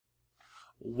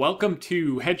Welcome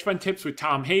to Hedge Fund Tips with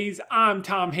Tom Hayes. I'm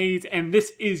Tom Hayes, and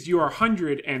this is your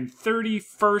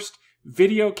 131st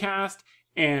VideoCast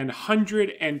and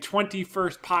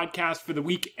 121st podcast for the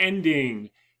week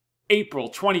ending April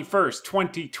 21st,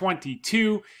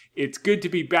 2022. It's good to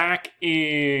be back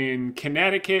in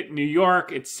Connecticut, New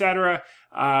York, etc.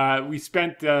 We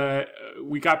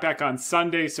got back on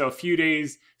Sunday, so a few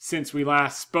days since we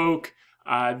last spoke.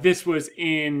 This was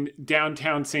in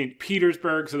downtown St.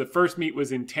 Petersburg. So the first meet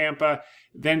was in Tampa,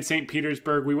 then St.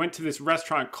 Petersburg. We went to this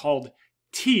restaurant called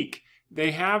Teak.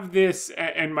 They have this,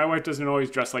 and my wife doesn't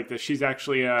always dress like this. She's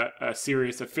actually a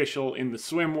serious official in the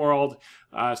swim world.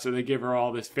 So they give her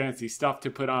all this fancy stuff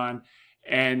to put on.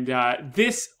 And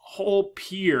this whole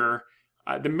pier,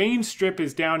 the main strip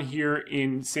is down here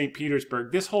in St.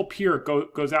 Petersburg. This whole pier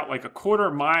goes out like a quarter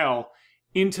mile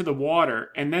into the water,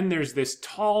 and then there's this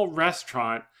tall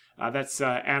restaurant that's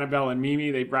Annabelle and Mimi.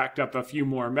 They've racked up a few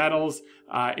more medals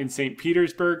in St.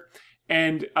 Petersburg,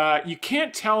 and you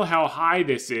can't tell how high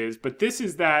this is, but this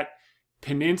is that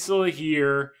peninsula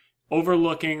here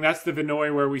overlooking. That's the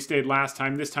Vinoy where we stayed last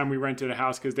time. This time we rented a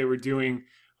house because they were doing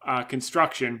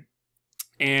construction,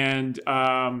 and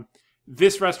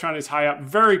this restaurant is high up.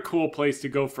 Very cool place to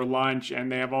go for lunch,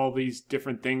 and they have all these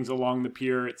different things along the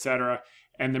pier, etc.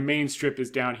 And the main strip is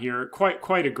down here.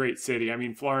 Quite a great city. I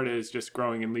mean, Florida is just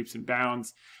growing in leaps and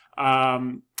bounds.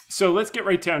 So let's get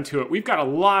right down to it. We've got a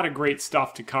lot of great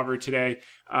stuff to cover today.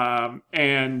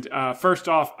 First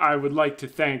off, I would like to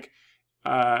thank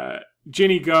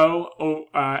Ginny Go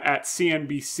at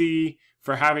CNBC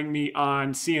for having me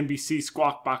on CNBC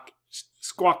Squawk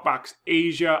Box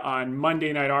Asia on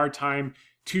Monday night our time,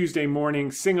 Tuesday morning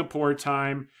Singapore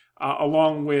time,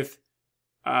 along with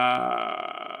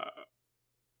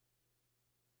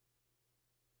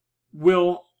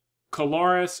Will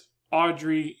Colaris,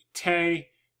 Audrey Tay,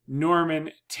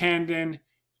 Norman Tandon,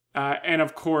 and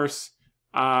of course,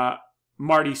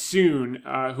 Marty Soon,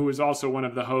 who is also one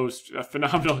of the hosts, a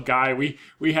phenomenal guy.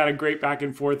 We had a great back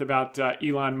and forth about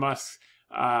Elon Musk's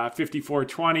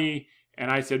 5420, and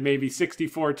I said maybe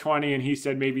 6420, and he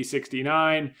said maybe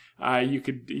 69. You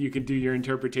could do your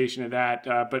interpretation of that,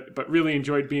 but really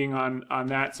enjoyed being on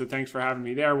that. So thanks for having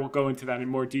me there. We'll go into that in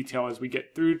more detail as we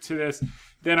get through to this.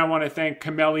 Then I want to thank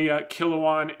Camellia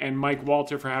Kilowan and Mike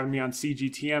Walter for having me on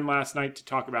CGTN last night to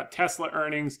talk about Tesla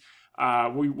earnings.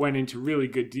 We went into really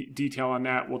good detail on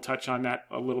that. We'll touch on that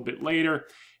a little bit later.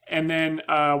 And then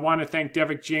I want to thank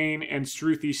Devik Jain and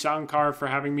Shruti Shankar for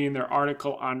having me in their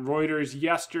article on Reuters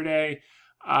yesterday.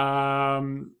 I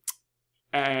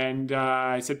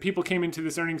said people came into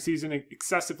this earnings season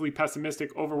excessively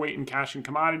pessimistic, overweight in cash and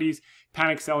commodities,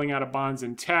 panic selling out of bonds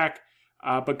and tech.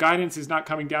 But guidance is not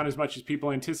coming down as much as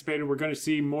people anticipated. We're going to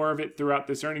see more of it throughout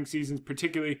this earnings season,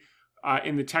 particularly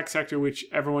in the tech sector, which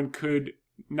everyone could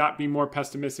not be more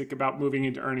pessimistic about moving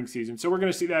into earnings season. So we're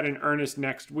going to see that in earnest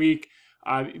next week.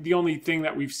 The only thing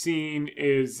that we've seen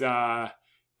is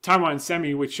Taiwan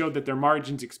Semi, which showed that their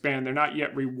margins expand. They're not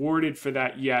yet rewarded for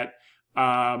that yet,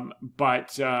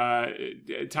 but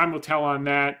time will tell on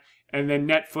that. And then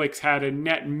Netflix had a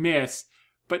net miss.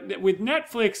 But with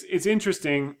Netflix, it's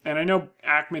interesting, and I know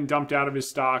Ackman dumped out of his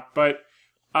stock, but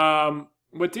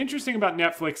what's interesting about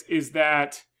Netflix is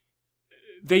that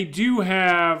they do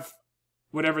have,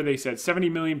 whatever they said, 70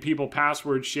 million people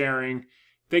password sharing.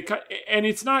 And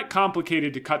it's not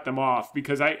complicated to cut them off,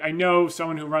 because I know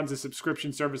someone who runs a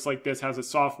subscription service like this has a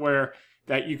software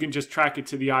that you can just track it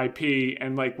to the IP,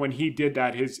 and like when he did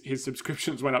that, his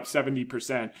subscriptions went up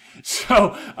 70%.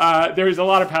 So there's a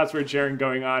lot of password sharing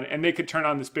going on, and they could turn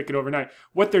on the spigot overnight.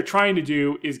 What they're trying to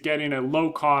do is get in a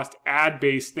low-cost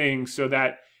ad-based thing so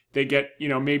that they get,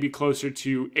 maybe closer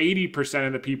to 80%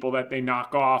 of the people that they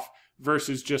knock off,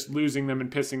 versus just losing them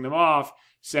and pissing them off,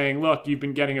 saying, look, you've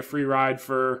been getting a free ride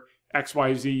for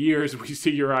XYZ years. We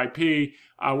see your IP.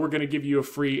 We're going to give you a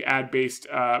free ad-based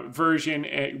version.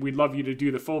 We'd love you to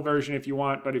do the full version if you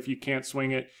want, but if you can't swing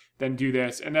it, then do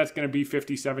this. And that's going to be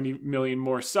 50, 70 million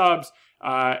more subs,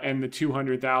 and the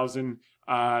 200,000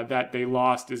 that they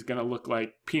lost is going to look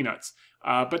like peanuts.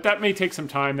 But that may take some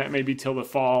time. That may be till the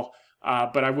fall,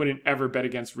 but I wouldn't ever bet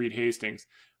against Reed Hastings.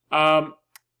 The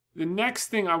next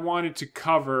thing I wanted to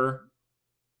cover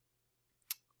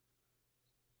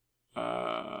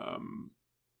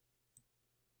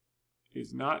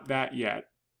is not that yet.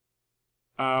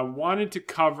 Wanted to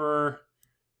cover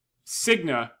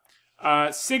Cigna.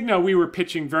 Cigna, we were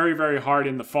pitching very, very hard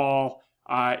in the fall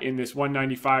in this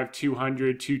 195,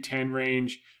 200, 210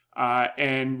 range.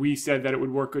 And we said that it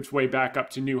would work its way back up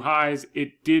to new highs.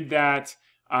 It did that,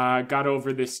 got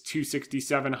over this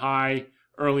 267 high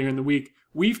earlier in the week.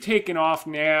 We've taken off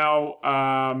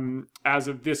now, as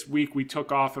of this week, we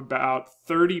took off about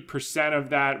 30% of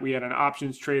that. We had an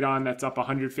options trade on that's up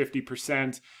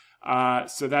 150%.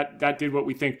 So that did what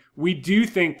we think. We do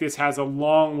think this has a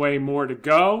long way more to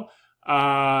go,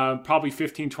 probably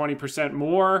 15-20%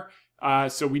 more.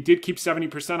 So we did keep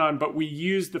 70% on, but we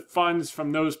used the funds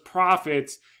from those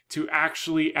profits to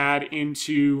actually add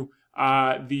into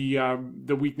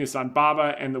the weakness on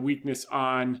BABA and the weakness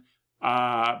on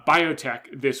biotech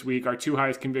this week, our two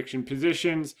highest conviction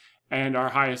positions and our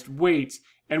highest weights.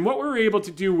 And what we were able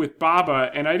to do with BABA,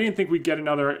 and I didn't think we'd get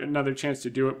another chance to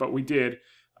do it, but we did.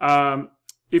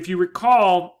 If you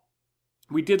recall,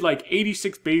 we did like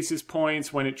 86 basis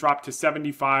points when it dropped to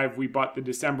 75. We bought the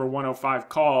December 105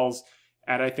 calls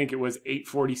at, I think it was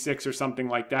 846 or something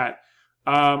like that.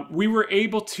 We were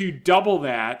able to double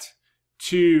that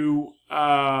to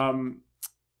now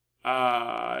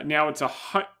it's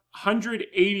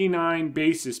 189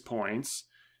 basis points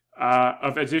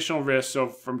of additional risk. So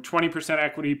from 20%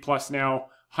 equity plus now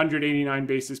 189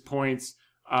 basis points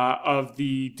of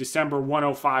the December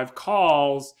 105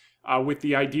 calls, with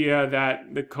the idea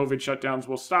that the COVID shutdowns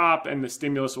will stop and the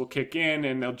stimulus will kick in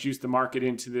and they'll juice the market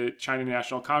into the China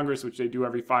National Congress, which they do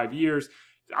every 5 years.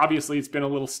 Obviously, it's been a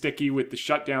little sticky with the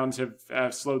shutdowns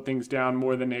have slowed things down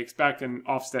more than they expect and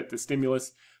offset the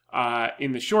stimulus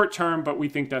in the short term, but we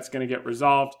think that's going to get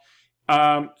resolved.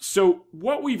 So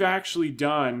what we've actually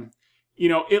done,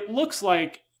 it looks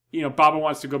like, BABA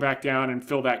wants to go back down and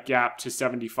fill that gap to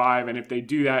 75. And if they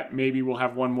do that, maybe we'll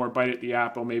have one more bite at the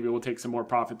apple. Maybe we'll take some more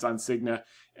profits on Cigna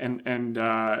and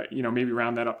maybe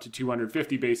round that up to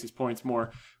 250 basis points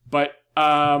more. But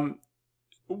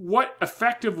what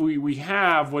effectively we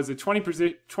have was a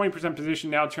 20% position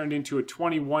now turned into a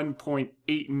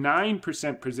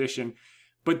 21.89% position.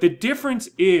 But the difference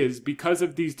is, because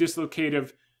of these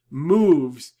dislocative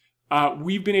moves,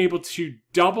 we've been able to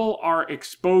double our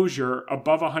exposure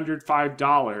above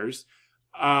 $105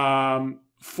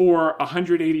 for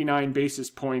 189 basis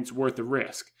points worth of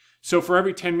risk. So for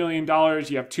every $10 million,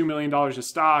 you have $2 million of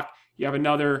stock. You have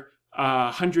another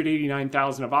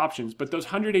 189,000 of options. But those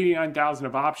 189,000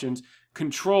 of options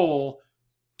control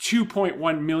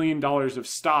 $2.1 million of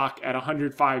stock at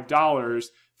 $105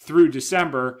 through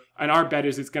December, and our bet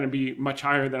is it's going to be much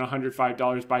higher than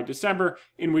 $105 by December,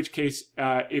 in which case,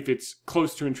 if it's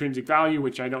close to intrinsic value,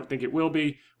 which I don't think it will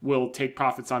be, we'll take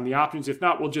profits on the options. If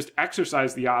not, we'll just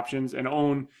exercise the options and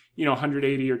own,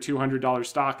 $180 or $200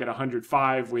 stock at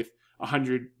 $105 with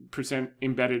 100%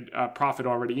 embedded profit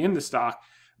already in the stock.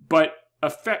 But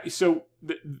so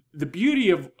the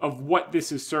beauty of what this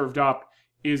has served up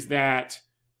is that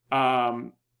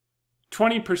 20%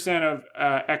 of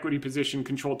equity position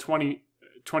control 20%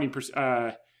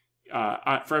 for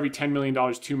every $10 million,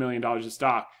 $2 million of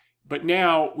stock. But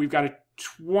now we've got a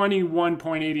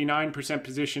 21.89%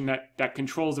 position that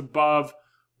controls above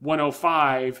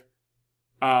 105,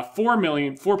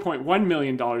 $4.1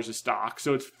 million of stock.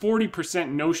 So it's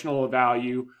 40% notional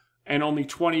value and only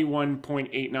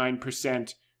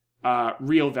 21.89%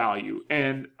 real value.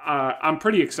 And I'm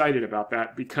pretty excited about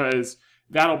that, because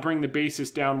that'll bring the basis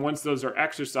down. Once those are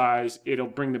exercised, it'll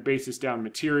bring the basis down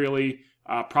materially,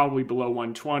 probably below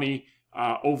 120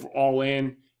 all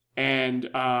in. And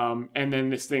then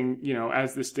this thing,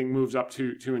 as this thing moves up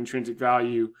to intrinsic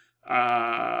value,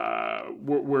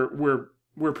 we're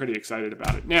pretty excited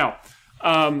about it. Now,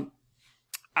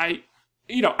 I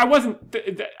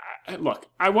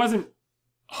wasn't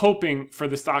hoping for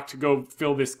the stock to go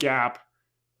fill this gap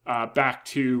back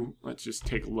to. Let's just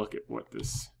take a look at what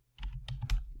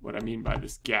I mean by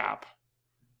this gap.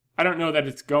 I don't know that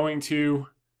it's going to.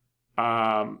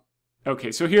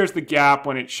 Okay, so here's the gap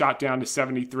when it shot down to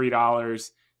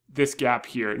 $73, this gap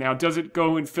here. Now, does it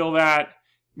go and fill that?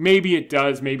 Maybe it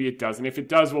does, maybe it doesn't. If it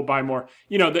does, we'll buy more.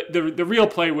 The real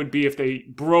play would be if they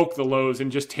broke the lows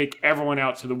and just take everyone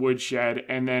out to the woodshed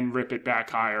and then rip it back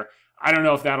higher. I don't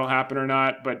know if that'll happen or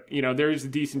not, but there is a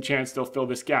decent chance they'll fill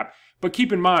this gap. But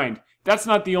keep in mind, that's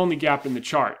not the only gap in the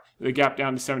chart, the gap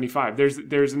down to 75.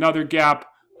 There's another gap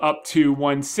up to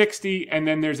 160, and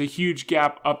then there's a huge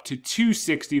gap up to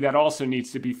 260 that also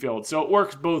needs to be filled. So it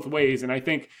works both ways, and I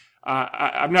think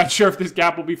I'm not sure if this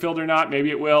gap will be filled or not. Maybe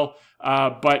it will,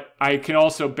 but I can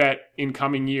also bet in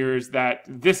coming years that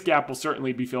this gap will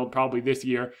certainly be filled, probably this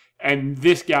year, and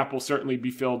this gap will certainly be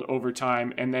filled over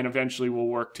time, and then eventually we'll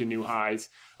work to new highs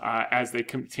as they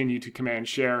continue to command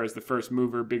share as the first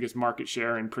mover, biggest market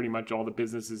share in pretty much all the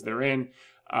businesses they're in,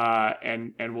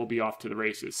 and we'll be off to the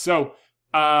races. So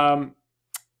that's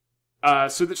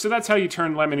how you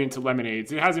turn lemon into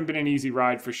lemonades. It hasn't been an easy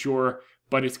ride for sure,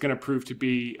 but it's going to prove to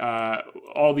be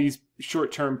all these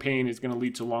short-term pain is going to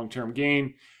lead to long-term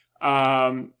gain.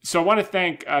 So I want to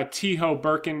thank Tiho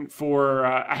Birkin for,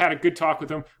 I had a good talk with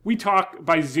him. We talk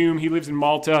by Zoom. He lives in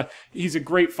Malta. He's a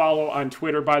great follow on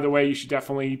Twitter, by the way. You should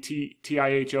definitely,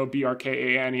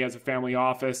 TIHOBRKAN. He has a family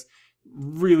office.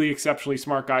 Really exceptionally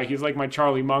smart guy. He's like my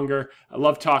Charlie Munger. I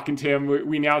love talking to him.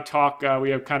 We now talk, we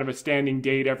have kind of a standing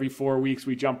date every 4 weeks.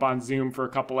 We jump on Zoom for a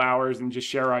couple hours and just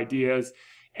share ideas.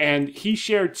 And he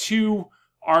shared 2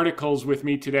 articles with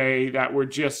me today that were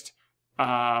just,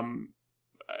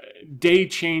 day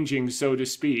changing, so to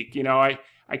speak. You know, I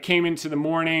came into the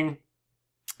morning,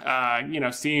 you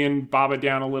know, seeing BABA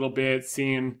down a little bit,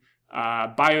 seeing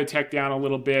biotech down a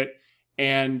little bit,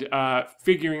 and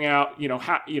figuring out, you know,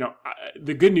 how, you know,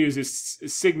 the good news is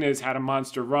Cigna's had a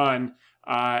monster run,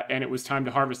 and it was time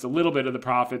to harvest a little bit of the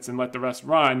profits and let the rest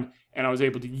run. And I was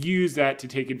able to use that to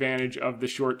take advantage of the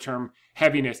short-term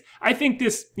heaviness. I think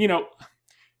this, you know,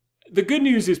 the good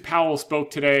news is Powell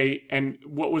spoke today, and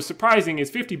what was surprising is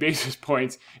 50 basis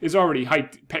points is already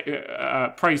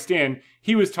priced in.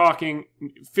 He was talking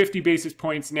 50 basis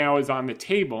points now is on the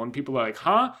table, and people are like,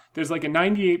 huh? There's like a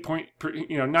 90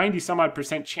 some odd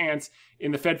 % chance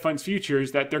in the Fed funds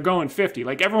futures that they're going 50.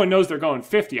 Like, everyone knows they're going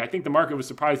 50. I think the market was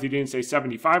surprised he didn't say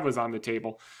 75 was on the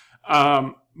table.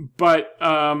 But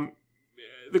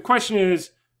the question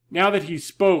is, now that he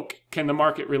spoke, can the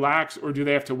market relax, or do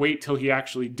they have to wait till he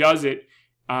actually does it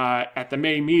at the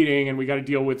May meeting, and we got to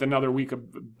deal with another week of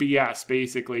BS,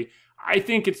 basically? I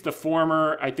think it's the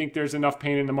former. I think there's enough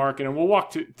pain in the market, and we'll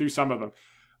walk through some of them.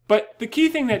 But the key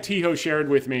thing that Tiho shared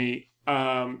with me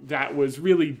that was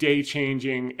really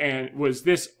day-changing and was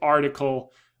this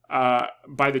article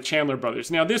by the Chandler brothers.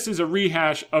 Now, this is a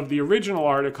rehash of the original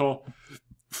article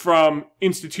from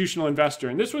Institutional Investor.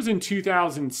 And this was in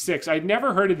 2006. I'd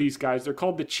never heard of these guys. They're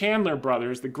called the Chandler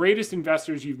brothers, the greatest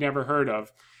investors you've never heard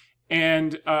of.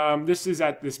 And this is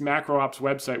at this Macro Ops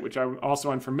website, which I'm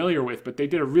also unfamiliar with, but they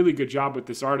did a really good job with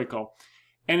this article.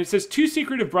 And it says, 2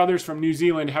 secretive brothers from New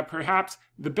Zealand have perhaps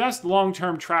the best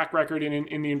long-term track record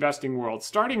in the investing world.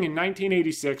 Starting in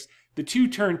 1986, the 2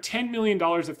 turned $10 million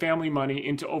of family money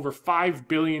into over $5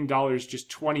 billion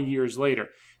just 20 years later.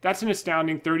 That's an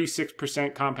astounding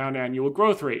 36% compound annual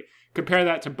growth rate. Compare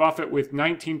that to Buffett with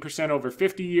 19% over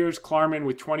 50 years, Klarman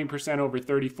with 20% over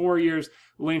 34 years,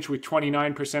 Lynch with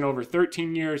 29% over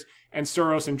 13 years, and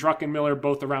Soros and Druckenmiller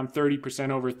both around 30%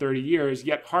 over 30 years,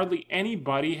 yet hardly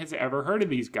anybody has ever heard of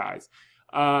these guys.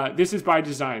 This is by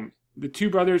design. The 2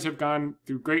 brothers have gone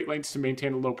through great lengths to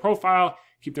maintain a low profile,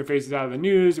 keep their faces out of the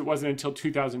news. It wasn't until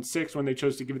 2006 when they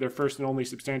chose to give their first and only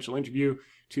substantial interview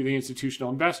to the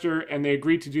Institutional Investor, and they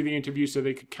agreed to do the interview so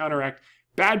they could counteract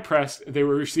bad press they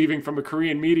were receiving from a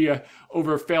Korean media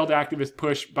over a failed activist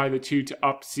push by the 2 to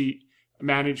upseat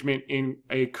management in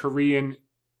a Korean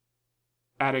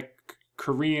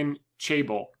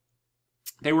chaebol.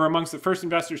 They were amongst the first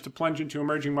investors to plunge into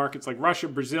emerging markets like Russia,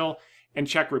 Brazil, and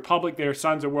Czech Republic. Their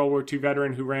son's a World War II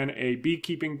veteran who ran a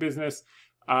beekeeping business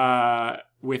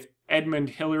with Edmund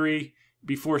Hillary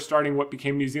before starting what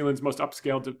became New Zealand's most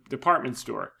upscale department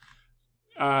store.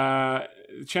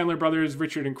 Chandler brothers,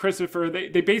 Richard and Christopher,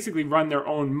 they basically run their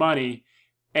own money,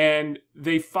 and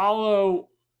they follow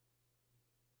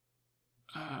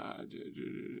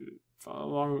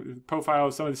along with the profile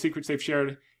of some of the secrets they've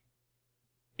shared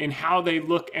in how they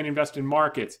look and invest in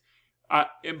markets.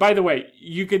 By the way,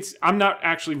 I'm not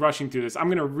actually rushing through this. I'm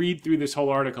going to read through this whole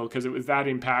article because it was that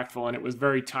impactful and it was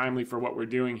very timely for what we're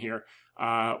doing here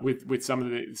with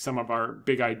some of our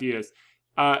big ideas.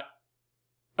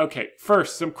 Okay,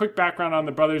 first, some quick background on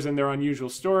the brothers and their unusual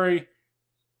story.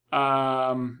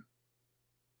 Okay,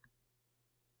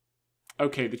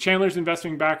 the Chandler's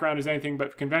investing background is anything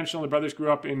but conventional. The brothers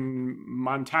grew up in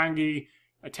Montangi,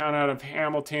 a town out of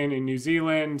Hamilton in New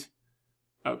Zealand.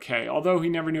 Okay, although he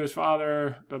never knew his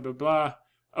father, blah, blah, blah.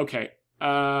 Okay,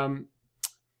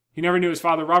 he never knew his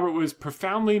father. Robert was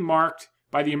profoundly marked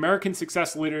by the American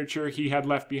success literature he had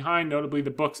left behind, notably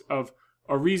the books of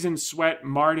Orison Swett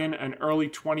Marden, an early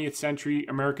 20th century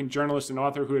American journalist and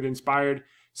author who had inspired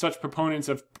such proponents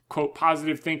of, quote,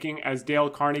 positive thinking as Dale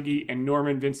Carnegie and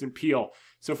Norman Vincent Peale.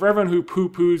 So for everyone who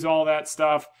poo-poos all that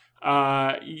stuff,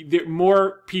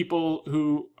 more people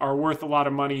who are worth a lot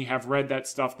of money have read that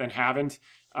stuff than haven't.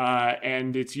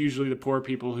 And it's usually the poor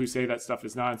people who say that stuff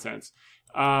is nonsense.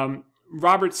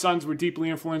 Robert's sons were deeply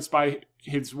influenced by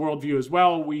his worldview as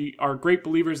well. We are great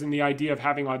believers in the idea of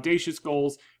having audacious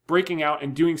goals, breaking out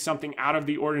and doing something out of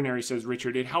the ordinary, says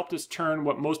Richard. It helped us turn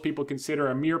what most people consider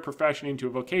a mere profession into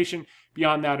a vocation.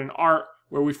 Beyond that, an art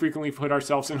where we frequently put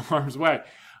ourselves in harm's way.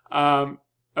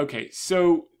 Okay,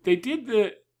 so they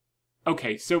did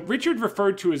Okay, so Richard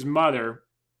referred to his mother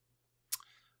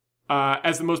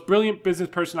as the most brilliant business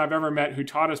person I've ever met, who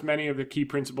taught us many of the key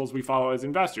principles we follow as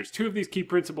investors. Two of these key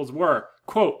principles were,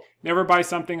 quote, never buy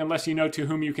something unless you know to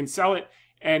whom you can sell it,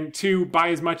 and two, buy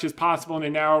as much as possible in a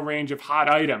narrow range of hot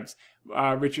items.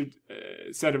 Richard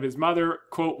said of his mother,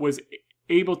 quote, was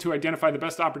able to identify the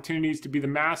best opportunities to be the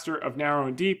master of narrow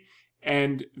and deep,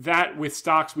 and that with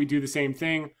stocks we do the same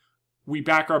thing. We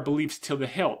back our beliefs till the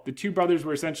hilt. The two brothers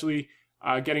were essentially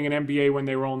getting an MBA when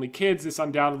they were only kids. This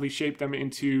undoubtedly shaped them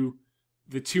into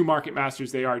the two market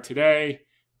masters they are today.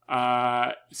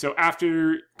 So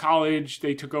after college,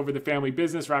 they took over the family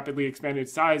business, rapidly expanded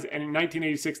its size, and in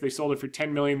 1986 they sold it for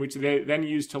 $10 million, which they then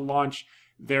used to launch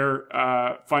their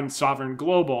fund Sovereign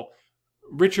Global.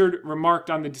 Richard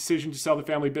remarked on the decision to sell the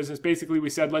family business. Basically, we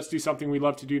said, let's do something we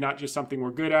love to do, not just something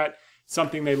we're good at.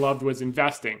 Something they loved was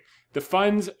investing. The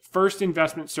fund's first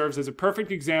investment serves as a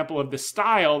perfect example of the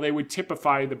style they would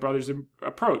typify the brothers'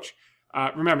 approach.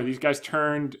 Remember, these guys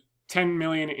turned $10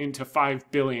 million into $5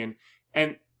 billion.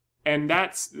 And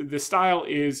that's the style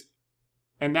is,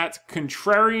 and that's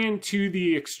contrarian to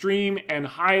the extreme and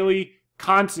highly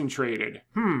concentrated.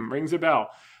 Rings a bell.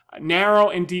 Narrow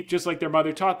and deep, just like their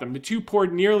mother taught them. The two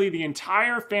poured nearly the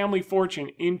entire family fortune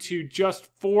into just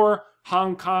 4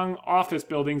 Hong Kong office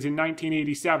buildings in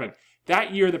 1987.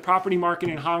 That year, the property market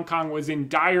in Hong Kong was in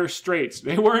dire straits.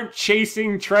 They weren't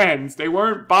chasing trends. They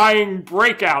weren't buying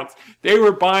breakouts. They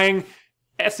were buying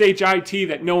SHIT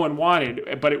that no one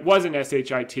wanted, but it wasn't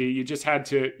SHIT. You just had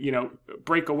to,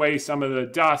 break away some of the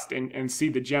dust and see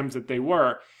the gems that they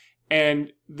were.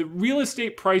 And the real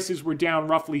estate prices were down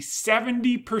roughly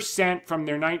 70% from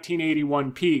their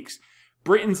 1981 peaks.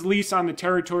 Britain's lease on the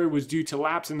territory was due to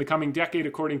lapse in the coming decade,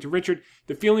 according to Richard.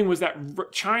 The feeling was that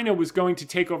China was going to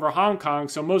take over Hong Kong,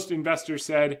 so most investors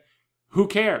said, who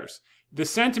cares? The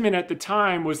sentiment at the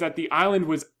time was that the island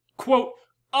was, quote,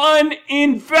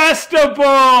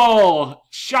 uninvestable!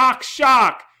 Shock,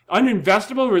 shock.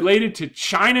 Uninvestable related to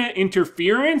China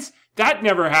interference? That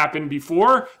never happened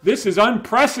before. This is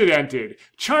unprecedented.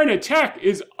 China tech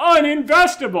is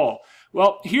uninvestable.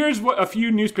 Well, here's a few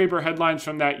newspaper headlines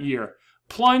from that year.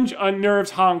 Plunge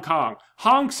unnerves Hong Kong.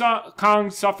 Hong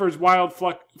Kong suffers wild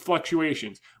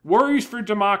fluctuations. Worries for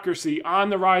democracy on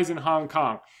the rise in Hong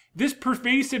Kong. This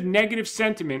pervasive negative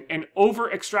sentiment and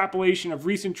over-extrapolation of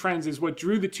recent trends is what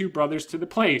drew the two brothers to the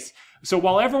place. So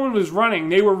while everyone was running,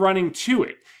 they were running to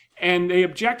it. And they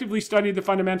objectively studied the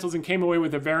fundamentals and came away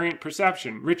with a variant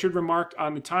perception. Richard remarked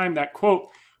on the time that, quote,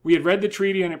 we had read the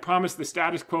treaty and it promised the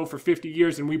status quo for 50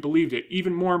 years and we believed it.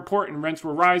 Even more important, rents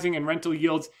were rising and rental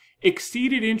yields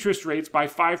exceeded interest rates by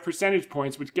 5 percentage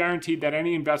points, which guaranteed that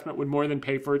any investment would more than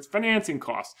pay for its financing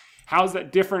costs. How's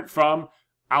that different from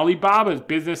Alibaba's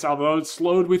business? Although it's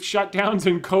slowed with shutdowns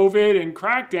and COVID and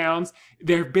crackdowns,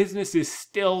 their business is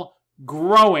still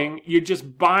growing. You're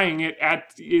just buying it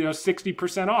at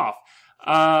 60% off.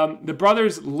 The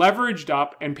brothers leveraged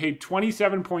up and paid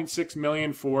 $27.6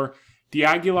 million for the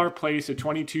Aguilar Place, a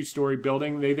 22-story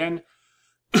building. They then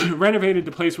renovated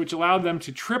the place, which allowed them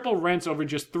to triple rents over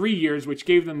just 3 years, which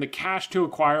gave them the cash to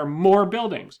acquire more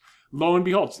buildings. Lo and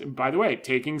behold, by the way,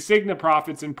 taking Cigna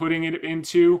profits and putting it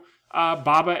into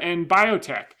Baba and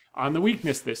Biotech on the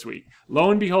weakness this week.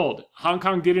 Lo and behold, Hong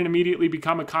Kong didn't immediately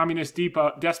become a communist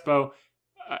depot,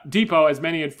 as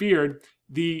many had feared.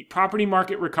 The property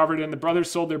market recovered and the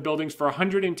brothers sold their buildings for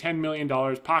 $110 million,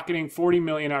 pocketing $40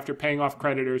 million after paying off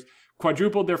creditors,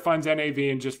 quadrupled their fund's NAV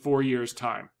in just 4 years'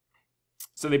 time.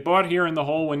 So they bought here in the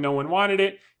hole when no one wanted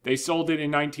it. They sold it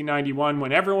in 1991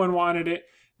 when everyone wanted it.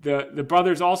 The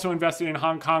brothers also invested in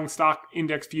Hong Kong stock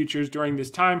index futures during this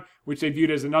time, which they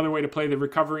viewed as another way to play the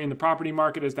recovery in the property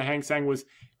market, as the Hang Seng was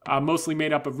mostly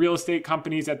made up of real estate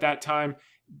companies at that time.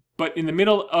 But in the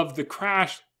middle of the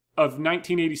crash of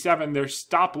 1987, their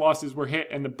stop losses were hit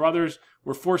and the brothers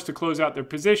were forced to close out their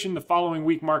position. The following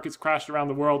week, markets crashed around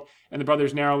the world and the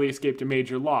brothers narrowly escaped a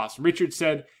major loss. Richard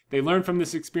said they learned from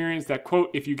this experience that,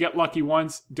 quote, if you get lucky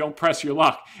once, don't press your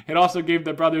luck. It also gave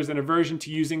the brothers an aversion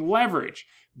to using leverage.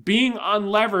 Being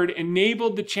unlevered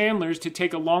enabled the Chandlers to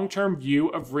take a long-term view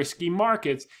of risky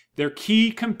markets, their key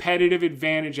competitive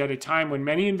advantage at a time when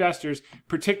many investors,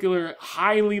 particularly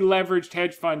highly leveraged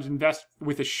hedge funds, invest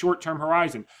with a short-term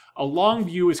horizon. A long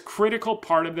view is a critical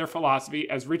part of their philosophy,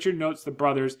 as Richard notes the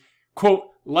brothers, quote,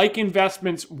 like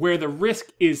investments where the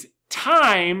risk is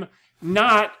time,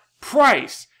 not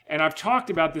price. And I've talked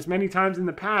about this many times in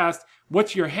the past.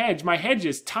 What's your hedge? My hedge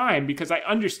is time, because I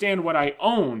understand what I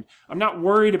own. I'm not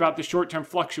worried about the short-term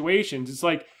fluctuations. It's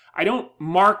like I don't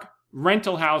mark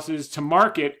rental houses to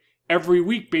market every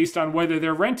week based on whether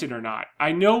they're rented or not.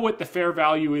 I know what the fair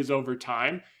value is over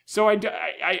time, so I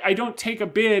don't take a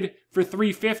bid for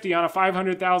 $350 on a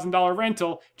 $500,000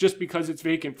 rental just because it's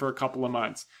vacant for a couple of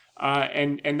months.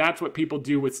 And that's what people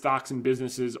do with stocks and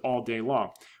businesses all day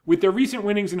long. With their recent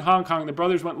winnings in Hong Kong, the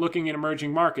brothers went looking in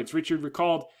emerging markets. Richard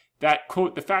recalled that,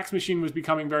 quote, the fax machine was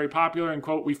becoming very popular, and,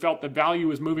 quote, we felt the value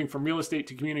was moving from real estate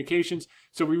to communications.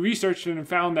 So we researched it and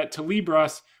found that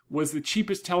Telebras was the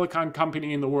cheapest telecom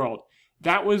company in the world.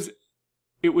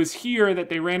 It was here that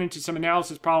they ran into some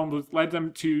analysis problems which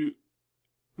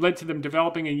led to them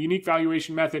developing a unique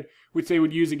valuation method which they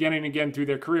would use again and again through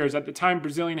their careers. At the time,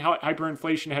 Brazilian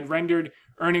hyperinflation had rendered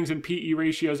earnings and PE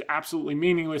ratios absolutely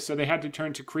meaningless, so they had to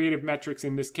turn to creative metrics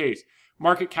in this case.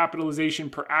 Market capitalization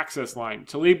per access line.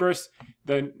 Telebras,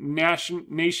 the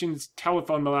nation's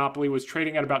telephone monopoly, was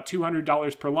trading at about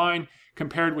 $200 per line,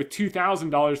 compared with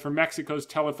 $2,000 for Mexico's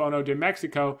Telefono de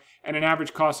Mexico and an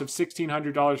average cost of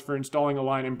 $1,600 for installing a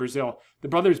line in Brazil. The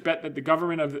brothers bet that the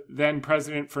government of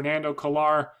then-President Fernando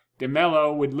Collor de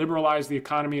Mello would liberalize the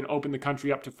economy and open the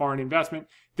country up to foreign investment.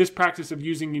 This practice of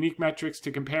using unique metrics to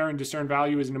compare and discern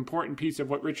value is an important piece of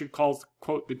what Richard calls,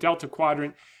 quote, the Delta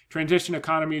Quadrant. Transition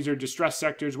economies or distressed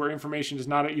sectors where information is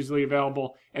not easily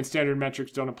available and standard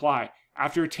metrics don't apply.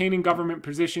 After attaining government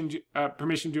permission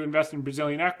to invest in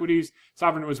Brazilian equities,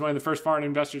 Sovereign was one of the first foreign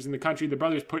investors in the country. The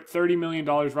brothers put $30 million,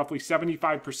 roughly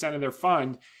 75% of their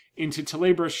fund, into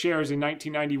Telebras shares in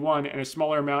 1991 and a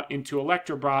smaller amount into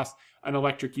Eletrobras, an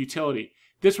electric utility.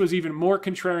 This was even more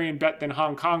contrarian bet than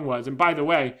Hong Kong was. And by the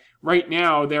way, right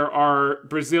now there are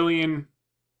Brazilian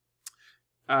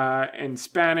and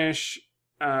Spanish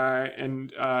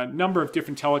and a number of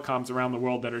different telecoms around the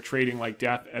world that are trading like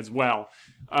death as well.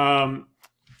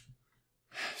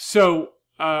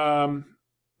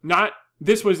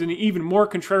 This was an even more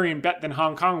contrarian bet than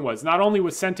Hong Kong was. Not only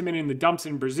was sentiment in the dumps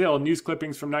in Brazil, news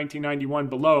clippings from 1991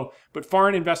 below, but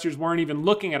foreign investors weren't even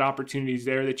looking at opportunities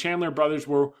there. The Chandler brothers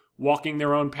were walking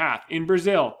their own path. In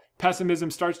Brazil,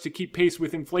 pessimism starts to keep pace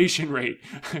with inflation rate.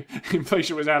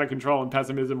 Inflation was out of control and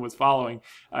pessimism was following,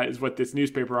 is what this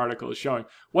newspaper article is showing.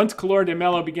 Once Collor de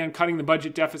Mello began cutting the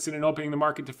budget deficit and opening the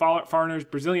market to foreigners,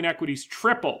 Brazilian equities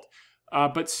tripled.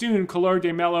 But soon, Collor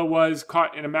de Mello was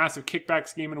caught in a massive kickback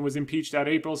scheme and was impeached that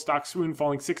April. Stock swooned,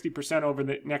 falling 60% over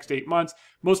the next 8 months.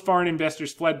 Most foreign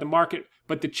investors fled the market,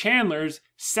 but the Chandlers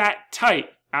sat tight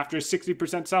after a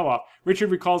 60% sell-off. Richard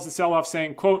recalls the sell-off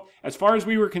saying, quote, as far as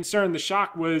we were concerned, the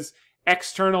shock was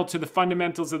external to the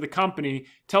fundamentals of the company.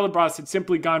 Telebras had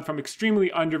simply gone from extremely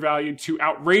undervalued to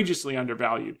outrageously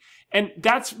undervalued. And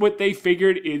that's what they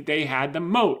figured, they had the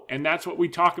moat. And that's what we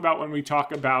talk about when we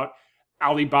talk about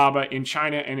Alibaba in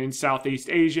China and in Southeast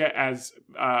Asia as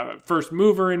first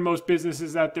mover in most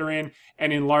businesses that they're in,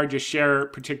 and in largest share,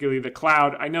 particularly the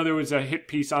cloud. I know there was a hit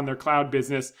piece on their cloud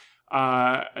business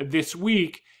this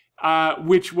week,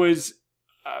 which was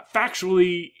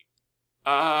factually,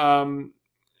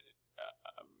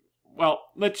 well,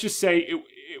 let's just say it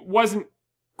wasn't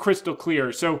crystal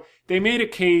clear. So they made a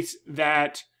case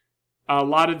that a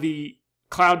lot of the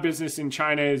cloud business in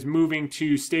China is moving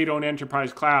to state-owned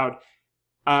enterprise cloud.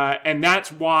 And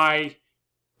that's why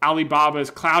Alibaba's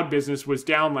cloud business was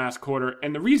down last quarter.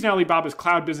 And the reason Alibaba's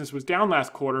cloud business was down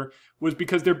last quarter was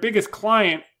because their biggest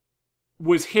client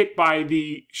was hit by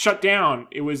the shutdown.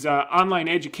 It was an online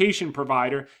education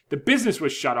provider. The business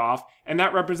was shut off, and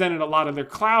that represented a lot of their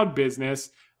cloud business.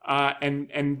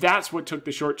 And that's what took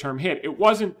the short-term hit. It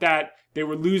wasn't that they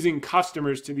were losing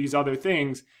customers to these other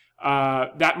things.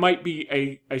 That might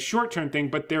be a short-term thing,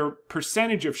 but their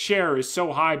percentage of share is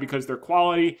so high because their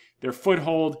quality, their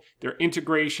foothold, their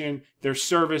integration, their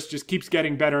service just keeps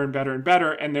getting better and better and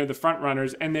better, and they're the front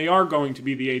runners, and they are going to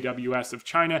be the AWS of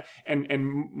China and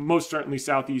most certainly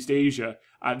Southeast Asia.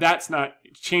 That's not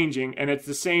changing, and it's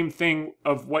the same thing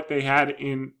of what they had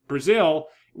in Brazil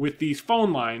with these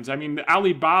phone lines. I mean,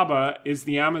 Alibaba is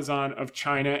the Amazon of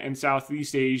China and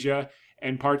Southeast Asia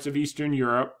and parts of Eastern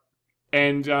Europe.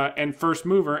 And first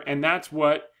mover, and that's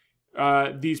what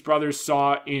these brothers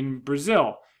saw in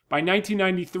Brazil. By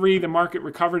 1993, the market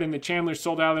recovered and the Chandlers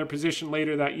sold out of their position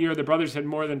later that year. The brothers had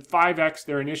more than 5x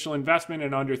their initial investment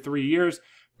in under 3 years,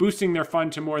 boosting their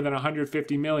fund to more than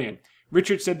 $150 million.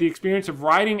 Richard said the experience of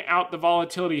riding out the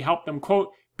volatility helped them,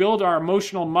 quote, build our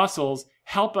emotional muscles,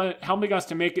 helping us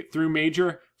to make it through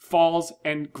major falls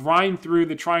and grind through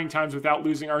the trying times without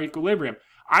losing our equilibrium.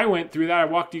 I went through that. I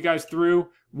walked you guys through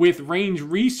with Range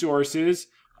Resources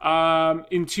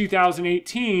in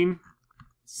 2018.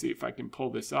 Let's see if I can pull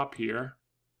this up here.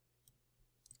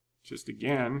 Just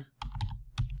again.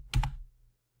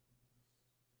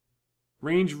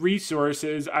 Range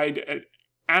Resources, I'd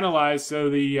analyzed. So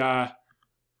the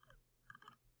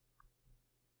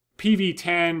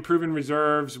PV10 proven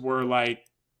reserves were like,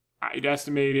 I'd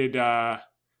estimated, I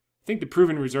think the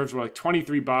proven reserves were like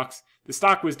 $23. The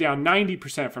stock was down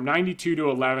 90% from 92 to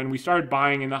 11. We started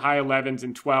buying in the high 11s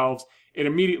and 12s. It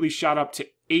immediately shot up to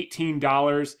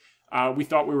 $18. We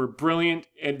thought we were brilliant,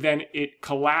 and then it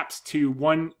collapsed to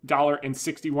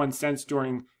 $1.61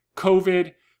 during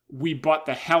COVID. We bought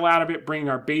the hell out of it, bringing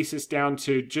our basis down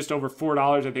to just over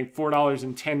 $4, I think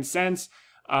 $4.10.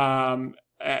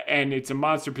 And it's a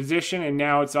monster position, and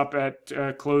now it's up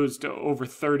at closed over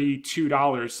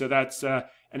 $32. So that's an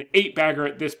 8-bagger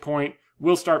at this point.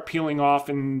 We'll start peeling off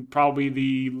in probably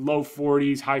the low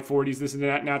 40s, high 40s. This is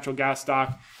a natural gas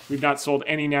stock. We've not sold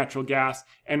any natural gas.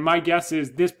 And my guess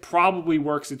is this probably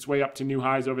works its way up to new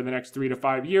highs over the next 3 to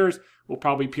 5 years. We'll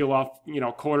probably peel off,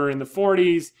 quarter in the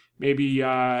 40s, maybe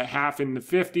half in the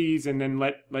 50s, and then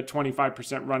let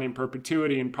 25% run in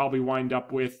perpetuity, and probably wind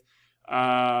up with,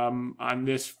 on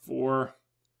this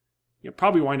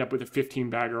probably wind up with a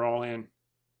 15-bagger all in.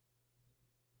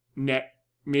 Net,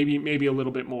 maybe a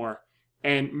little bit more.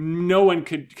 And no one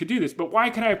could do this. But why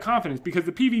could I have confidence? Because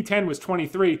the PV10 was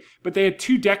 23, but they had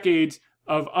 2 decades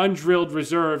of undrilled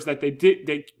reserves that they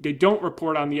don't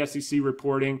report on the SEC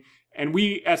reporting, and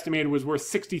we estimated was worth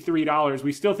 $63.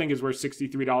 We still think is worth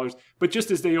 $63. But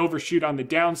just as they overshoot on the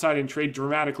downside and trade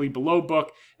dramatically below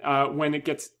book, when it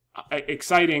gets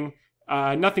exciting,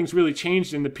 nothing's really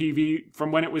changed in the PV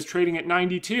from when it was trading at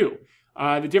 92.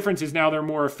 The difference is now they're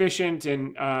more efficient,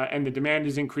 and the demand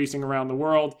is increasing around the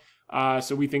world.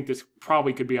 So we think this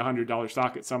probably could be a $100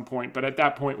 stock at some point. But at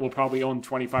that point, we'll probably own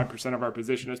 25% of our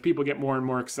position. As people get more and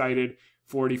more excited,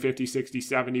 40, 50, 60,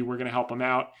 70, we're going to help them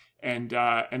out and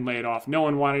lay it off. No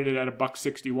one wanted it at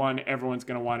 $1.61. Everyone's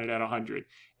going to want it at 100.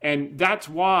 And that's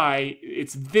why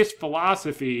it's this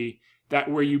philosophy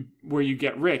that where you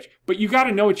get rich. But you got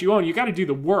to know what you own. You got to do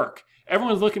the work.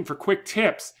 Everyone's looking for quick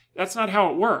tips. That's not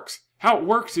how it works. How it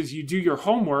works is you do your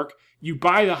homework. You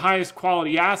buy the highest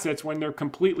quality assets when they're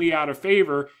completely out of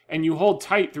favor, and you hold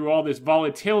tight through all this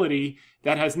volatility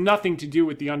that has nothing to do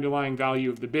with the underlying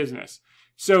value of the business.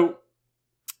 So,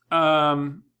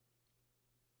 and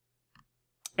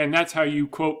that's how you,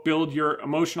 quote, build your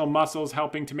emotional muscles,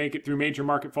 helping to make it through major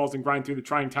market falls and grind through the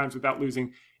trying times without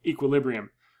losing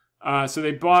equilibrium. So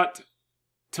they bought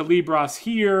Telebras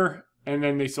here, and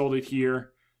then they sold it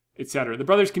here, etc. The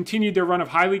brothers continued their run of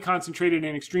highly concentrated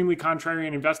and extremely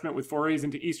contrarian investment with forays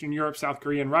into Eastern Europe, South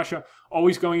Korea, and Russia,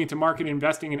 always going into market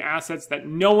investing in assets that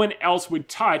no one else would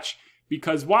touch.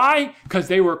 Because why? Because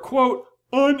they were, quote,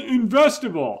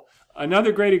 uninvestable.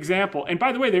 Another great example. And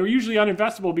by the way, they were usually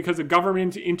uninvestable because of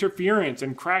government interference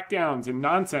and crackdowns and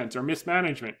nonsense or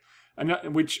mismanagement,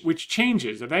 which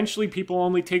changes. Eventually, people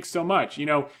only take so much.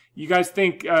 You guys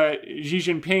think Xi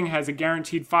Jinping has a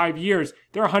guaranteed 5 years.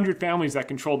 There are 100 families that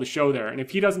control the show there. And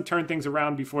if he doesn't turn things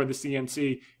around before the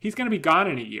CNC, he's going to be gone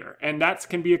in a year. And that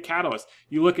can be a catalyst.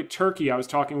 You look at Turkey. I was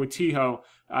talking with Tiho.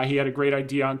 He had a great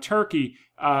idea on Turkey.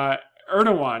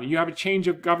 Erdogan, you have a change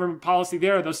of government policy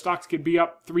there. Those stocks could be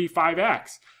up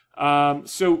 3-5x.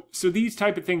 So these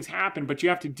type of things happen, but you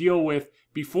have to deal with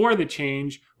before the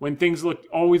change, when things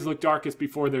always look darkest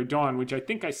before their dawn, which I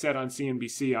think I said on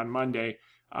CNBC on Monday,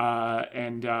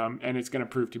 and it's going to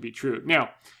prove to be true. Now,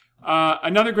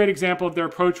 another great example of their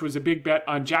approach was a big bet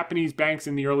on Japanese banks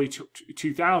in the early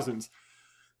 2000s.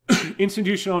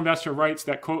 Institutional investor writes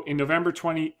that, quote, in November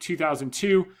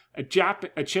 2002,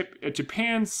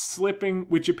 Japan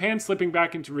slipping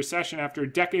back into recession after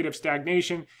a decade of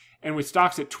stagnation, and with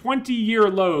stocks at 20-year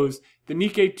lows, the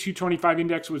Nikkei 225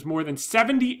 index was more than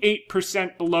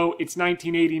 78% below its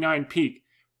 1989 peak.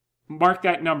 Mark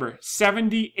that number,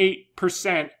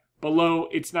 78% below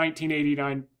its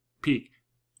 1989 peak.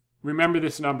 Remember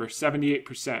this number,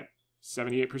 78%.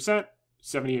 78%,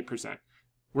 78%.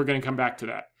 We're going to come back to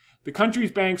that. The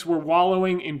country's banks were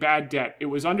wallowing in bad debt. It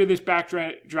was under this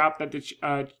backdrop that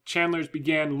the Chandlers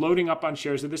began loading up on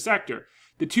shares of the sector.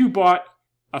 The two bought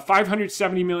a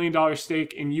 $570 million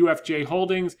stake in UFJ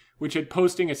Holdings, which had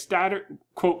posted a staggering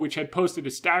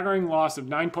loss of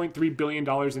 $9.3 billion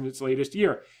in its latest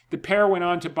year. The pair went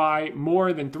on to buy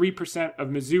more than 3% of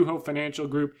Mizuho Financial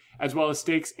Group, as well as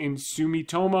stakes in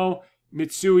Sumitomo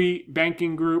Mitsui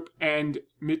Banking Group and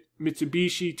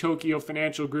Mitsubishi Tokyo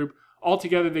Financial Group.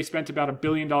 Altogether, they spent about $1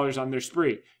 billion on their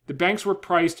spree. The banks were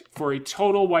priced for a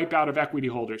total wipeout of equity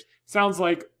holders. Sounds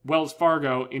like Wells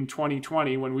Fargo in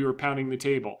 2020 when we were pounding the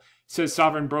table, says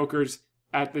sovereign brokers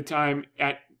at the time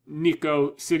at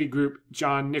Nikko Citigroup,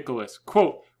 John Nicholas.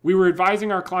 Quote, we were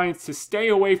advising our clients to stay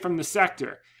away from the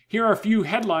sector. Here are a few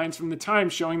headlines from the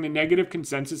Times showing the negative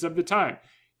consensus of the time.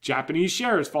 Japanese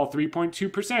shares fall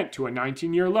 3.2% to a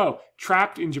 19-year low.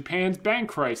 Trapped in Japan's bank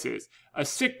crisis. A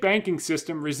sick banking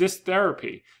system resists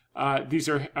therapy. These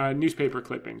are newspaper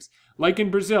clippings. Like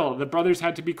in Brazil, the brothers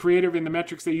had to be creative in the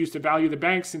metrics they used to value the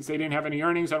banks since they didn't have any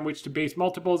earnings on which to base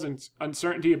multiples, and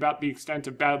uncertainty about the extent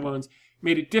of bad loans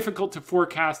made it difficult to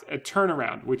forecast a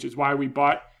turnaround, which is why we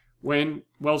bought when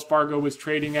Wells Fargo was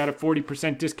trading at a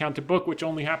 40% discount to book, which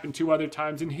only happened 2 other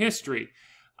times in history.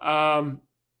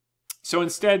 So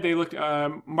instead, they looked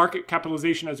at market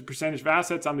capitalization as a percentage of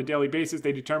assets on the daily basis.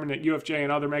 They determined that UFJ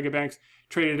and other mega banks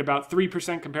traded about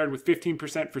 3% compared with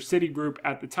 15% for Citigroup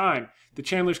at the time. The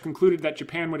Chandlers concluded that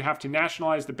Japan would have to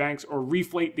nationalize the banks or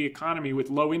reflate the economy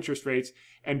with low interest rates,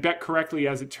 and bet correctly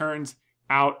as it turns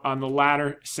out on the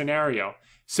latter scenario.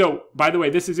 So, by the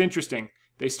way, this is interesting.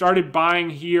 They started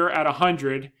buying here at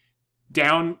 100,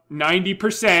 down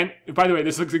 90%. By the way,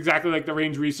 this looks exactly like the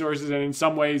Range Resources and in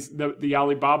some ways the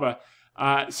Alibaba.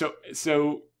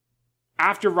 So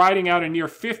after riding out a near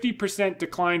 50%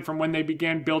 decline from when they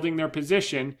began building their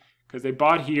position, because they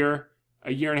bought here,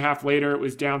 a year and a half later, it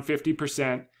was down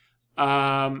 50%.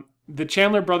 The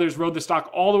Chandler brothers rode the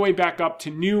stock all the way back up to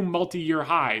new multi-year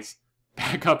highs,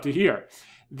 back up to here.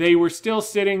 They were still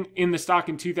sitting in the stock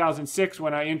in 2006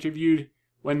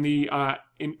 when the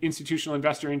institutional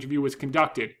investor interview was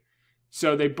conducted.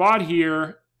 So they bought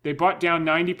here, they bought down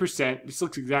 90%. This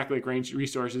looks exactly like Range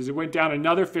Resources. It went down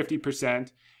another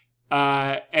 50%.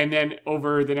 And then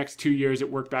over the next 2 years,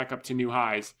 it worked back up to new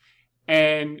highs.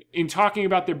 And in talking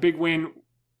about their big win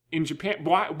in Japan,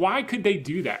 why could they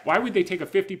do that? Why would they take a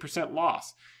 50%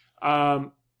 loss?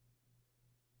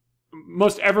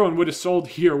 Most everyone would have sold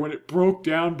here when it broke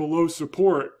down below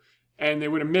support, and they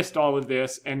would have missed all of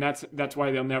this, and that's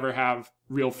why they'll never have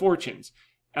real fortunes,